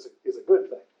itself is a good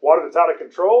thing. Water that's out of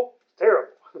control is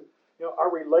terrible.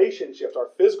 Our relationships, our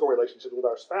physical relationships with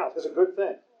our spouse is a good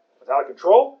thing. If it's out of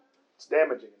control, it's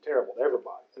damaging and terrible to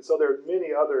everybody. And so there are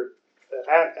many other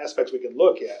aspects we can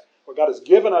look at where God has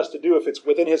given us to do. If it's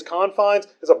within His confines,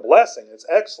 it's a blessing. It's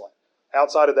excellent.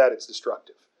 Outside of that, it's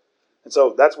destructive. And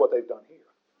so that's what they've done here.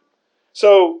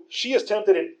 So she is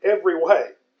tempted in every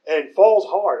way and falls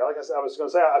hard. Like I said, I was going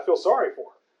to say, I feel sorry for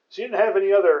her. She didn't have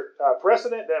any other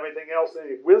precedent, anything else,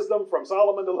 any wisdom from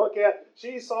Solomon to look at.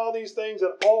 She saw these things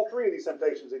and all three of these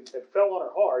temptations and fell on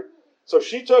her hard. So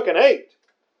she took and ate.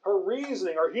 Her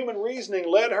reasoning, her human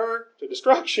reasoning led her to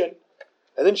destruction.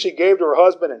 And then she gave to her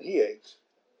husband and he ate.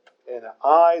 And the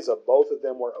eyes of both of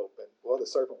them were open. Well, the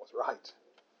serpent was right.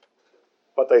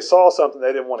 But they saw something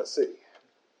they didn't want to see.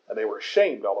 And they were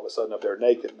ashamed all of a sudden of their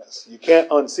nakedness. You can't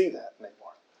unsee that anymore.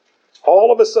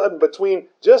 All of a sudden, between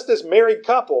just this married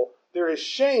couple, there is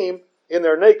shame in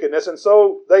their nakedness. And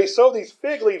so they sew these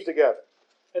fig leaves together.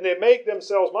 And they make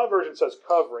themselves, my version says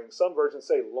covering. Some versions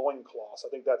say loincloths. I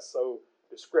think that's so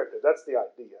descriptive. That's the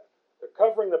idea. They're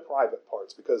covering the private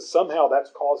parts because somehow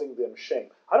that's causing them shame.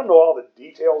 I don't know all the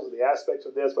details of the aspects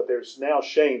of this, but there's now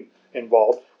shame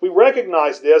involved. We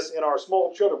recognize this in our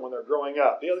small children when they're growing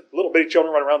up. Little bitty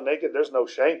children run around naked, there's no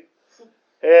shame.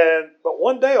 But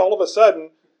one day, all of a sudden,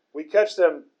 we catch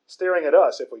them staring at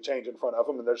us if we change in front of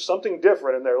them, and there's something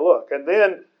different in their look. And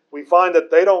then we find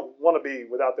that they don't want to be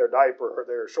without their diaper or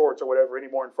their shorts or whatever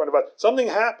anymore in front of us. Something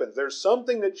happens. There's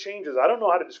something that changes. I don't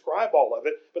know how to describe all of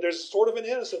it, but there's sort of an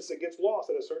innocence that gets lost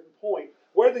at a certain point.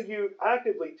 Whether you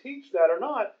actively teach that or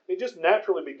not, it just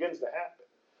naturally begins to happen.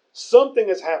 Something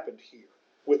has happened here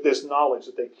with this knowledge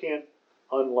that they can't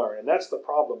unlearn. And that's the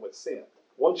problem with sin.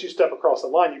 Once you step across the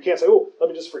line, you can't say, oh, let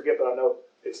me just forget that I know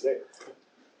it's there.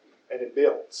 And it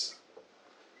builds.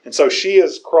 And so she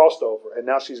is crossed over, and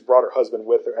now she's brought her husband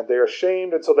with her, and they're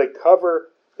ashamed, and so they cover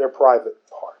their private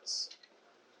parts.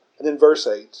 And then verse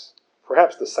 8,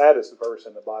 perhaps the saddest verse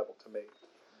in the Bible to me.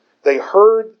 They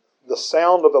heard the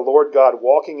sound of the Lord God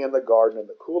walking in the garden in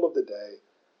the cool of the day.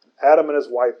 Adam and his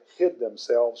wife hid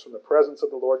themselves from the presence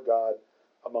of the Lord God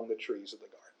among the trees of the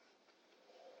garden.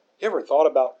 You ever thought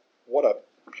about what a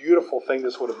beautiful thing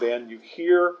this would have been? You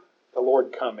hear the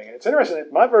Lord coming. And it's interesting,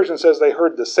 my version says they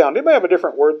heard the sound. Anybody have a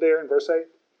different word there in verse 8?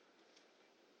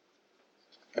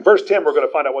 In verse 10, we're going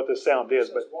to find out what this sound is.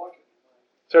 But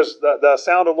there's the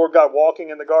sound of Lord God walking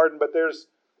in the garden, but there's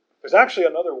actually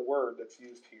another word that's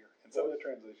used here in some of the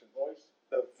translations.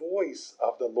 The voice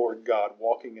of the Lord God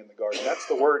walking in the garden. That's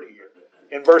the word here.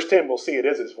 In verse 10, we'll see it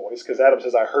is His voice, because Adam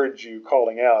says, I heard you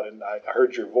calling out, and I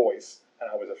heard your voice, and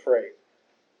I was afraid.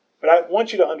 But I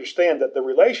want you to understand that the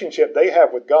relationship they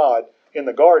have with God in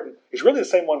the garden is really the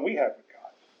same one we have with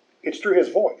God. It's through His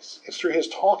voice. It's through His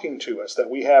talking to us that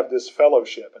we have this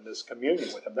fellowship and this communion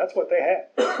with Him. That's what they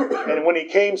had. And when He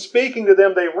came speaking to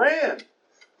them, they ran.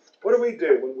 What do we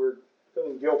do when we're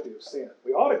feeling guilty of sin?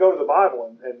 We ought to go to the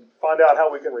Bible and find out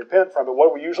how we can repent from it. What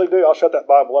do we usually do? I'll shut that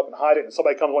Bible up and hide it. And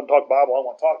somebody comes and wants to talk Bible, I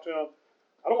want to talk to them.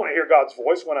 I don't want to hear God's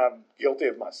voice when I'm guilty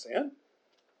of my sin.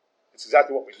 It's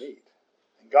exactly what we need.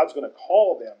 God's going to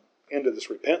call them into this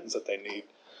repentance that they need.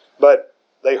 But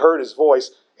they heard His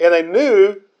voice, and they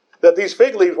knew that these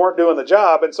fig leaves weren't doing the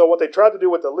job, and so what they tried to do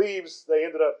with the leaves, they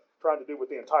ended up trying to do with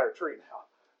the entire tree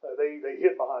now. They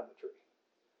hid behind the tree.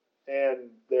 And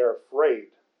they're afraid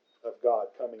of God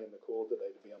coming in the cool of the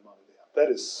day to be among them.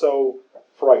 That is so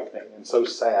frightening and so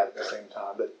sad at the same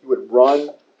time, that you would run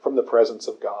from the presence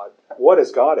of God. What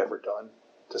has God ever done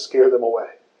to scare them away?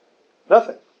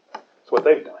 Nothing. It's what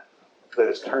they've done that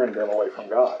has turned them away from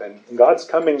God. And God's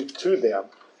coming to them,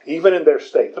 even in their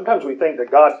state. Sometimes we think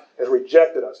that God has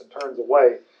rejected us and turns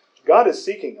away. God is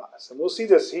seeking us. And we'll see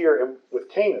this here with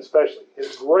Cain especially.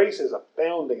 His grace is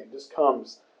abounding and just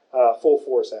comes full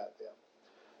force at them.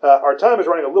 Our time is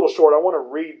running a little short. I want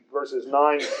to read verses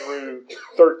 9 through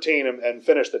 13 and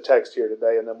finish the text here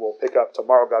today, and then we'll pick up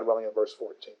tomorrow, God willing, at verse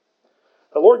 14.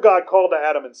 The Lord God called to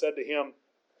Adam and said to him,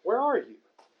 "Where are you?"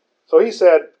 So he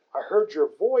said, "I heard your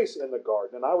voice in the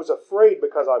garden, and I was afraid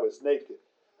because I was naked,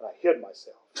 and I hid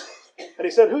myself." And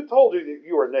he said, "Who told you that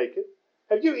you were naked?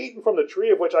 Have you eaten from the tree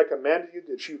of which I commanded you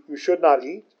that you should not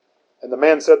eat?" And the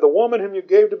man said, "The woman whom you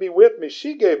gave to be with me,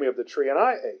 she gave me of the tree, and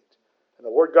I ate." And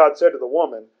the Lord God said to the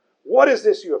woman, "What is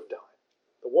this you have done?"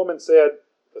 The woman said,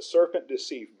 "The serpent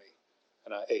deceived me,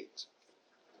 and I ate."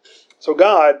 So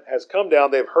God has come down.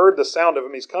 They've heard the sound of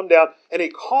Him. He's come down, and He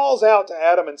calls out to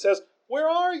Adam and says, where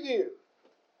are you?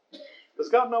 Does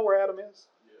God know where Adam is?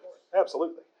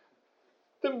 Absolutely.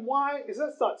 Then why,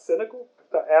 that's not cynical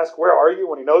to ask, where are you,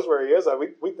 when he knows where he is?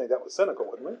 We'd think that was cynical,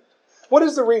 wouldn't we? What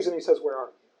is the reason he says, where are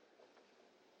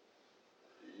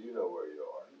you? You know where you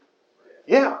are.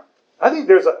 Yeah. I think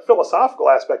there's a philosophical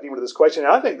aspect even to this question,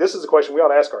 and I think this is a question we ought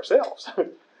to ask ourselves.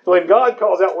 When God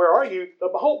calls out, where are you? The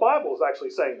whole Bible is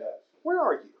actually saying that. Where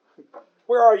are you?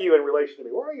 Where are you in relation to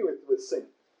me? Where are you with sin?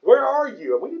 Where are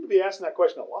you? And we need to be asking that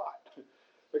question a lot,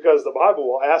 because the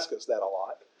Bible will ask us that a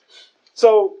lot.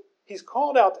 So he's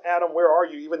called out to Adam, where are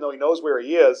you, even though he knows where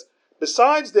he is.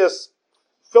 Besides this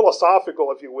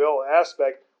philosophical, if you will,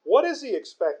 aspect, what is he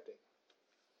expecting?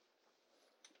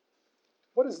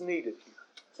 What is needed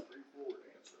here?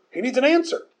 He needs an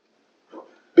answer.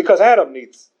 Because Adam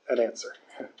needs an answer.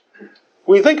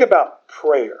 When you think about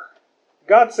prayer,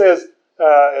 God says,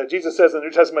 Jesus says in the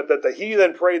New Testament that the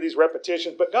heathen pray these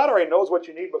repetitions, but God already knows what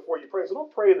you need before you pray. So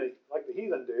don't pray like the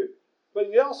heathen do. But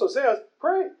he also says,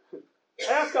 pray.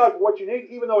 Ask God for what you need,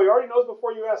 even though he already knows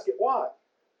before you ask it. Why?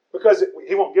 Because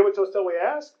he won't give it to us till we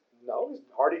ask? No, he's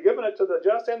already given it to the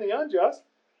just and the unjust.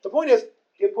 The point is,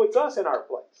 it puts us in our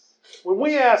place. When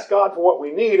we ask God for what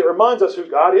we need, it reminds us who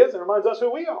God is and reminds us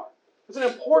who we are. It's an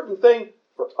important thing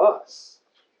for us.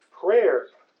 Prayer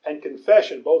and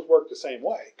confession both work the same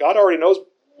way. God already knows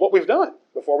what we've done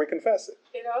before we confess it.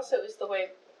 It also is the way,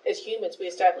 as humans, we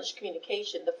establish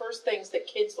communication. The first things that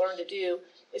kids learn to do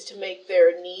is to make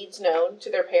their needs known to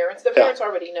their parents. Their parents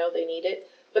already know they need it,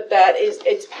 but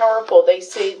it's powerful. They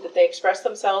say that they express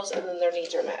themselves and then their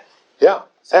needs are met. Yeah,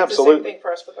 so absolutely. It's the same thing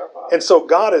for us with our Father. And so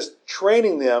God is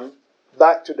training them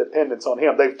back to dependence on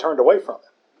Him. They've turned away from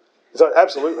Him. So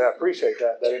absolutely, I appreciate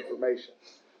that information.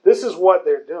 This is what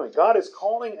they're doing. God is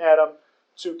calling Adam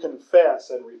to confess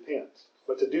and repent.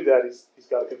 But to do that, he's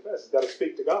got to confess. He's got to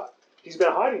speak to God. He's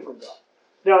been hiding from God.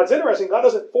 Now, it's interesting. God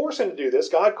doesn't force him to do this.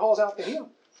 God calls out to him.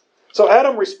 So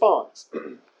Adam responds.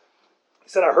 He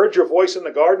said, I heard your voice in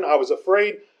the garden. I was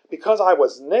afraid because I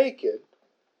was naked.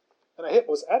 And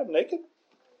was Adam naked?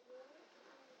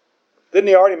 Didn't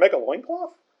he already make a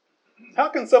loincloth? How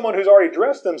can someone who's already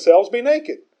dressed themselves be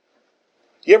naked?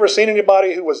 You ever seen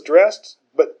anybody who was dressed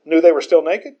but knew they were still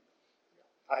naked?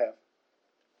 I have.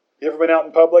 You ever been out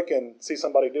in public and see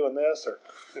somebody doing this or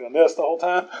doing this the whole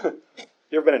time?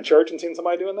 You ever been in church and seen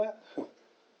somebody doing that?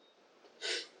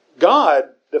 God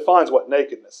defines what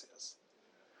nakedness is.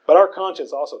 But our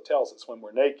conscience also tells us when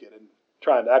we're naked and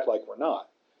trying to act like we're not.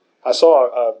 I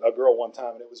saw a girl one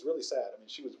time and it was really sad. I mean,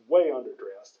 she was way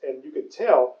underdressed and you could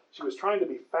tell she was trying to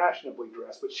be fashionably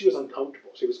dressed, but she was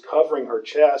uncomfortable. She was covering her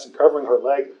chest and covering her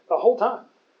leg the whole time.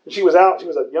 And she was out, she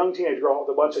was a young teenage girl with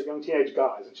a bunch of young teenage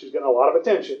guys and she was getting a lot of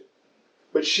attention.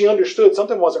 But she understood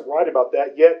something wasn't right about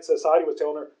that, yet society was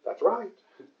telling her, that's right.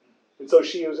 And so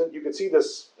you could see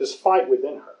this fight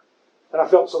within her. And I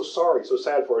felt so sorry, so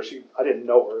sad for her. I didn't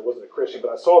know her, I wasn't a Christian, but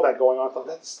I saw that going on. I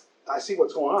thought, I see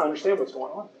what's going on, I understand what's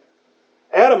going on there.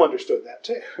 Adam understood that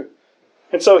too.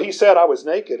 And so he said, I was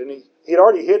naked, and he'd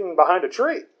already hidden behind a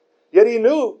tree. Yet he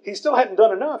knew he still hadn't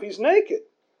done enough. He's naked.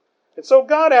 And so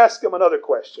God asked him another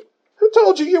question. Who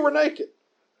told you you were naked?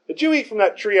 Did you eat from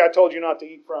that tree I told you not to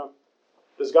eat from?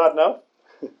 Does God know?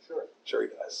 Sure. Sure he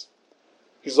does.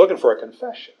 He's looking for a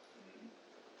confession.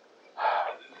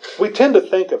 We tend to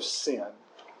think of sin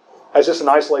as just an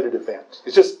isolated event.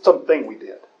 It's just something we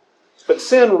did. But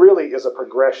sin really is a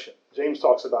progression. James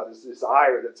talks about this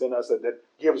desire that's in us that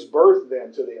gives birth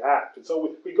then to the act. And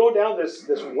so we go down this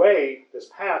way, this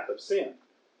path of sin.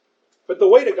 But the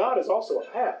way to God is also a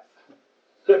path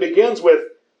that begins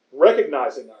with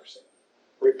recognizing our sin,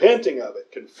 repenting of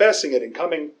it, confessing it, and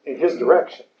coming in His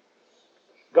direction.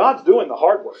 God's doing the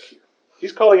hard work here.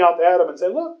 He's calling out to Adam and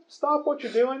saying, look, stop what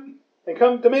you're doing and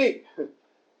come to me. And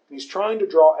He's trying to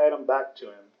draw Adam back to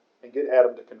Him and get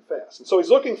Adam to confess. And so He's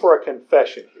looking for a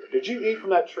confession here. Did you eat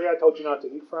from that tree I told you not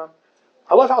to eat from?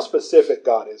 I love how specific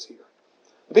God is here.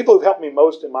 The people who've helped me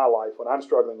most in my life when I'm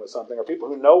struggling with something are people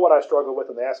who know what I struggle with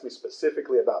and they ask me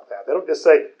specifically about that. They don't just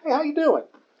say, hey, how you doing?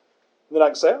 And then I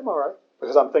can say, I'm all right,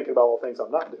 because I'm thinking about all the things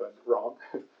I'm not doing wrong.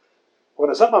 When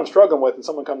it's something I'm struggling with and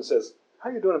someone comes and says, how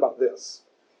are you doing about this?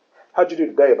 How'd you do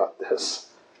today about this?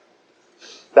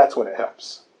 That's when it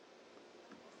helps.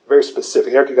 Very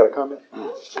specific. Eric, you got a comment?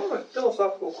 Sort of a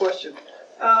philosophical question.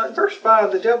 In verse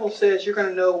 5, the devil says you're going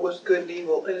to know what's good and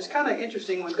evil. And it's kind of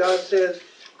interesting when God says,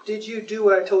 did you do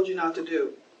what I told you not to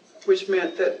do? Which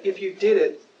meant that if you did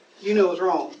it, you know it was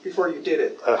wrong before you did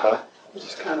it. Which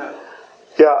is kind of...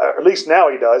 Yeah, at least now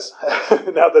he does.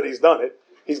 Now that he's done it.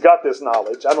 He's got this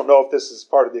knowledge. I don't know if this is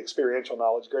part of the experiential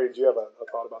knowledge. Grady, do you have a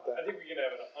thought about that? I think we can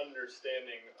have an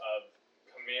understanding of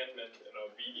commandment and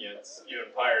obedience even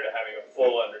prior to having a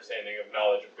full understanding of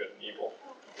knowledge of good and evil.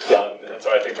 And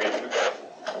so I think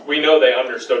we know they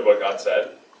understood what God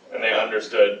said, and they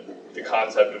understood the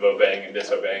concept of obeying and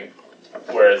disobeying,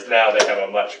 whereas now they have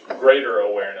a much greater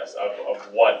awareness of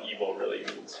what evil really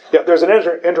means. Yeah, there's an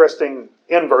interesting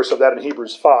inverse of that in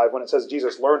Hebrews 5 when it says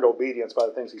Jesus learned obedience by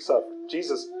the things he suffered.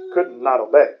 Jesus couldn't not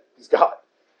obey. He's God.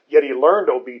 Yet he learned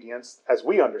obedience, as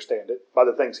we understand it, by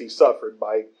the things he suffered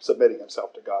by submitting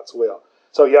himself to God's will.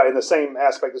 So yeah, in the same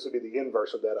aspect, this would be the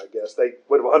inverse of that, I guess. They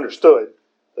would have understood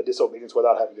the disobedience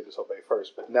without having to disobey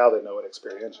first, but now they know it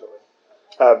experientially.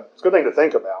 It's a good thing to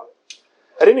think about.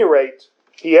 At any rate,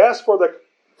 he asked for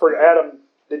Adam,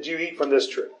 did you eat from this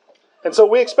tree? And so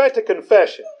we expect a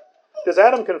confession. Does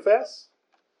Adam confess?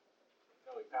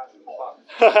 No, he passes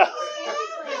the buck.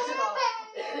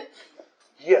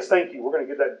 Yes, thank you. We're going to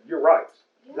get that. You're right.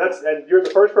 And you're the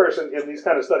first person in these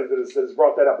kind of studies that has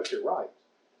brought that up, but you're right.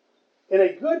 In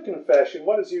a good confession,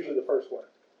 what is usually the first word?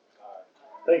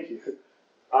 Thank you.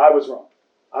 I was wrong.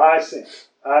 I sinned.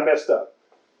 I messed up.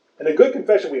 In a good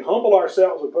confession, we humble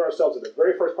ourselves. We put ourselves at the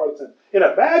very first part of the sin. In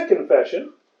a bad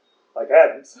confession, like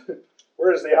Adam's,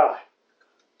 where is the I?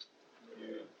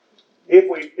 If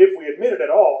we admit it at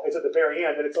all, it's at the very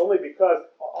end, and it's only because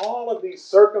all of these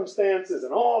circumstances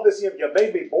and all this, you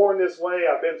made me born this way,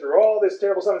 I've been through all this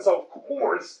terrible stuff, and so of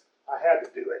course I had to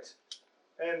do it.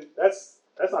 And that's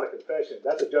not a confession,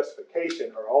 that's a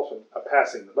justification or also a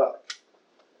passing the buck.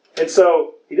 And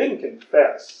so he didn't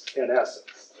confess in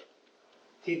essence.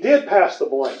 He did pass the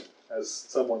blame, as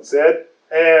someone said,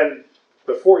 and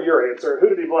before your answer, who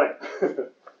did he blame?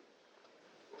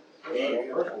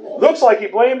 Looks like he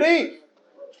blamed Eve.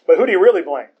 But who do you really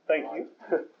blame? Thank you.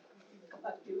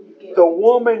 The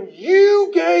woman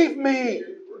you gave me.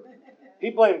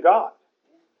 He blamed God.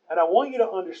 And I want you to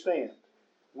understand,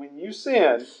 when you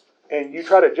sin and you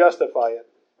try to justify it,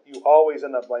 you always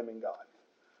end up blaming God.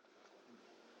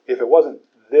 If it wasn't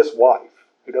this wife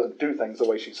who doesn't do things the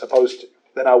way she's supposed to,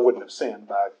 then I wouldn't have sinned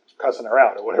by cussing her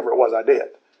out or whatever it was I did.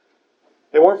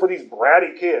 If it weren't for these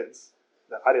bratty kids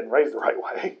that I didn't raise the right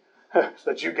way,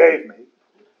 that you gave me.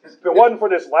 If it wasn't for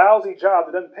this lousy job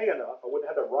that doesn't pay enough, I wouldn't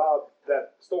have to rob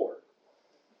that store.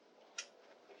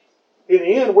 In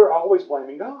the end, we're always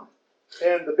blaming God.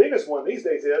 And the biggest one these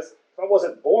days is, if I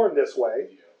wasn't born this way,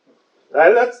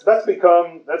 that's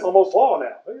almost law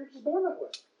now. You're just born that way.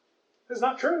 It's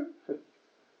not true.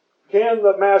 Can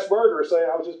the mass murderer say,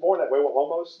 I was just born that way? Well,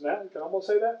 almost now, you can almost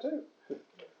say that too.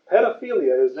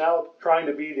 Pedophilia is now trying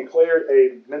to be declared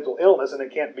a mental illness, and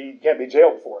it can't be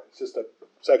jailed for it. It's just a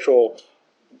sexual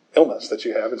illness that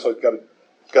you have, and so you've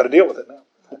got to deal with it now.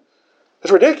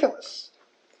 It's ridiculous.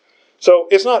 So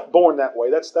it's not born that way.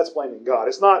 That's blaming God.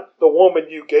 It's not the woman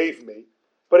you gave me.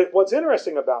 But what's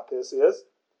interesting about this is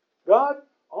God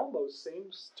almost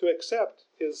seems to accept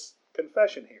his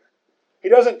confession here. He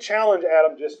doesn't challenge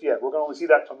Adam just yet. We're going to only see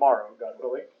that tomorrow, God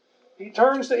willing. He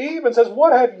turns to Eve and says,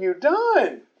 what have you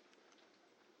done?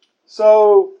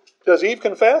 So, does Eve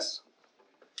confess?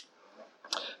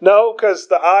 No, because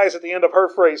the I is at the end of her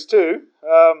phrase too.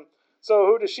 So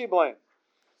who does she blame?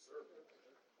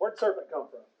 Where'd the serpent come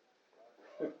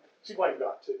from? She blamed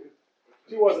God too.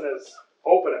 She wasn't as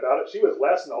open about it. She was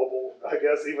less noble, I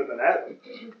guess, even than Adam.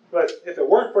 But if it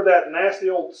weren't for that nasty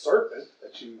old serpent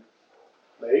that you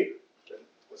made, that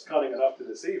was cunning enough to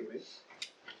deceive me,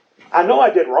 I know I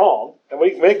did wrong, and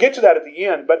we get to that at the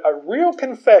end, but a real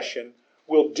confession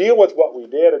will deal with what we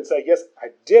did and say, yes, I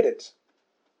did it,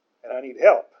 and I need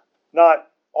help. Not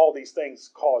all these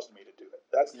things caused me to do it.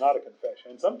 That's not a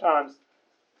confession. And sometimes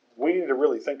we need to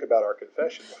really think about our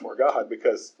confession before God,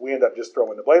 because we end up just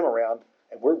throwing the blame around,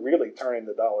 and we're really turning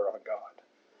the dollar on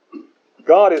God.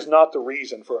 God is not the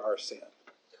reason for our sin.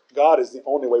 God is the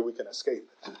only way we can escape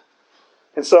it.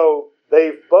 And so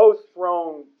they've both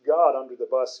thrown God under the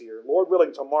bus here. Lord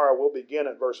willing, tomorrow we'll begin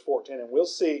at verse 14, and we'll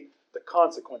see the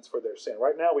consequence for their sin.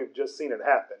 Right now we've just seen it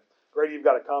happen. Grady, you've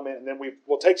got a comment, and then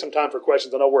we'll take some time for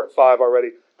questions. I know we're at 5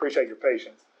 already. Appreciate your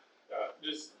patience.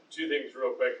 Just two things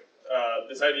real quick.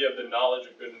 This idea of the knowledge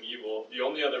of good and evil, the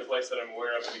only other place that I'm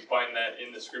aware of we find that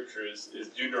in the scripture is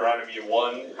Deuteronomy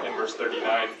 1 in verse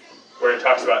 39, where it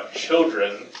talks about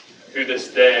children who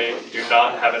this day do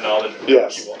not have a knowledge of good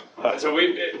and evil. And so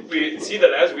we see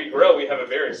that as we grow, we have a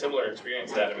very similar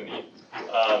experience to Adam and Eve,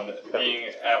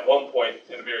 being at one point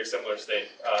in a very similar state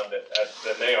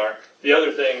than they are. The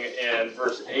other thing in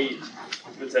verse 8,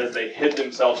 it says they hid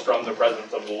themselves from the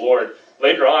presence of the Lord.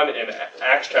 Later on in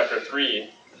Acts chapter 3,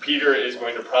 Peter is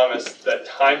going to promise that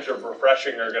times of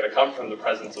refreshing are going to come from the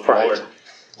presence of the Lord.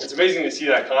 it's amazing to see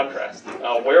that contrast.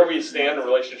 Where we stand in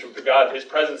relationship to God, His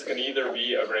presence can either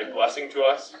be a great blessing to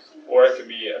us, or it can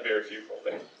be a very fearful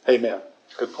thing. Amen.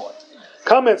 Good point.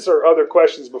 Comments or other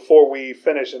questions before we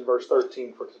finish in verse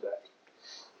 13 for today?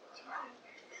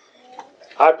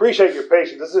 I appreciate your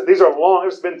patience. These are long.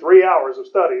 It's been 3 hours of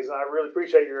studies, and I really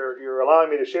appreciate your allowing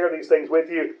me to share these things with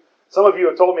you. Some of you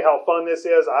have told me how fun this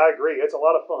is. I agree. It's a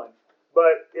lot of fun.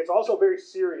 But it's also very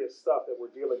serious stuff that we're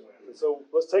dealing with. And so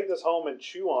let's take this home and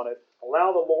chew on it.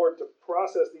 Allow the Lord to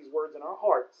process these words in our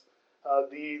hearts.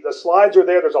 The slides are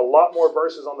there. There's a lot more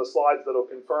verses on the slides that will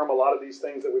confirm a lot of these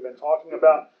things that we've been talking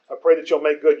about. I pray that you'll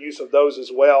make good use of those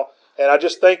as well. And I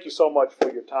just thank you so much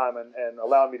for your time and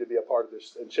allowing me to be a part of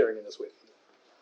this and sharing in this with you.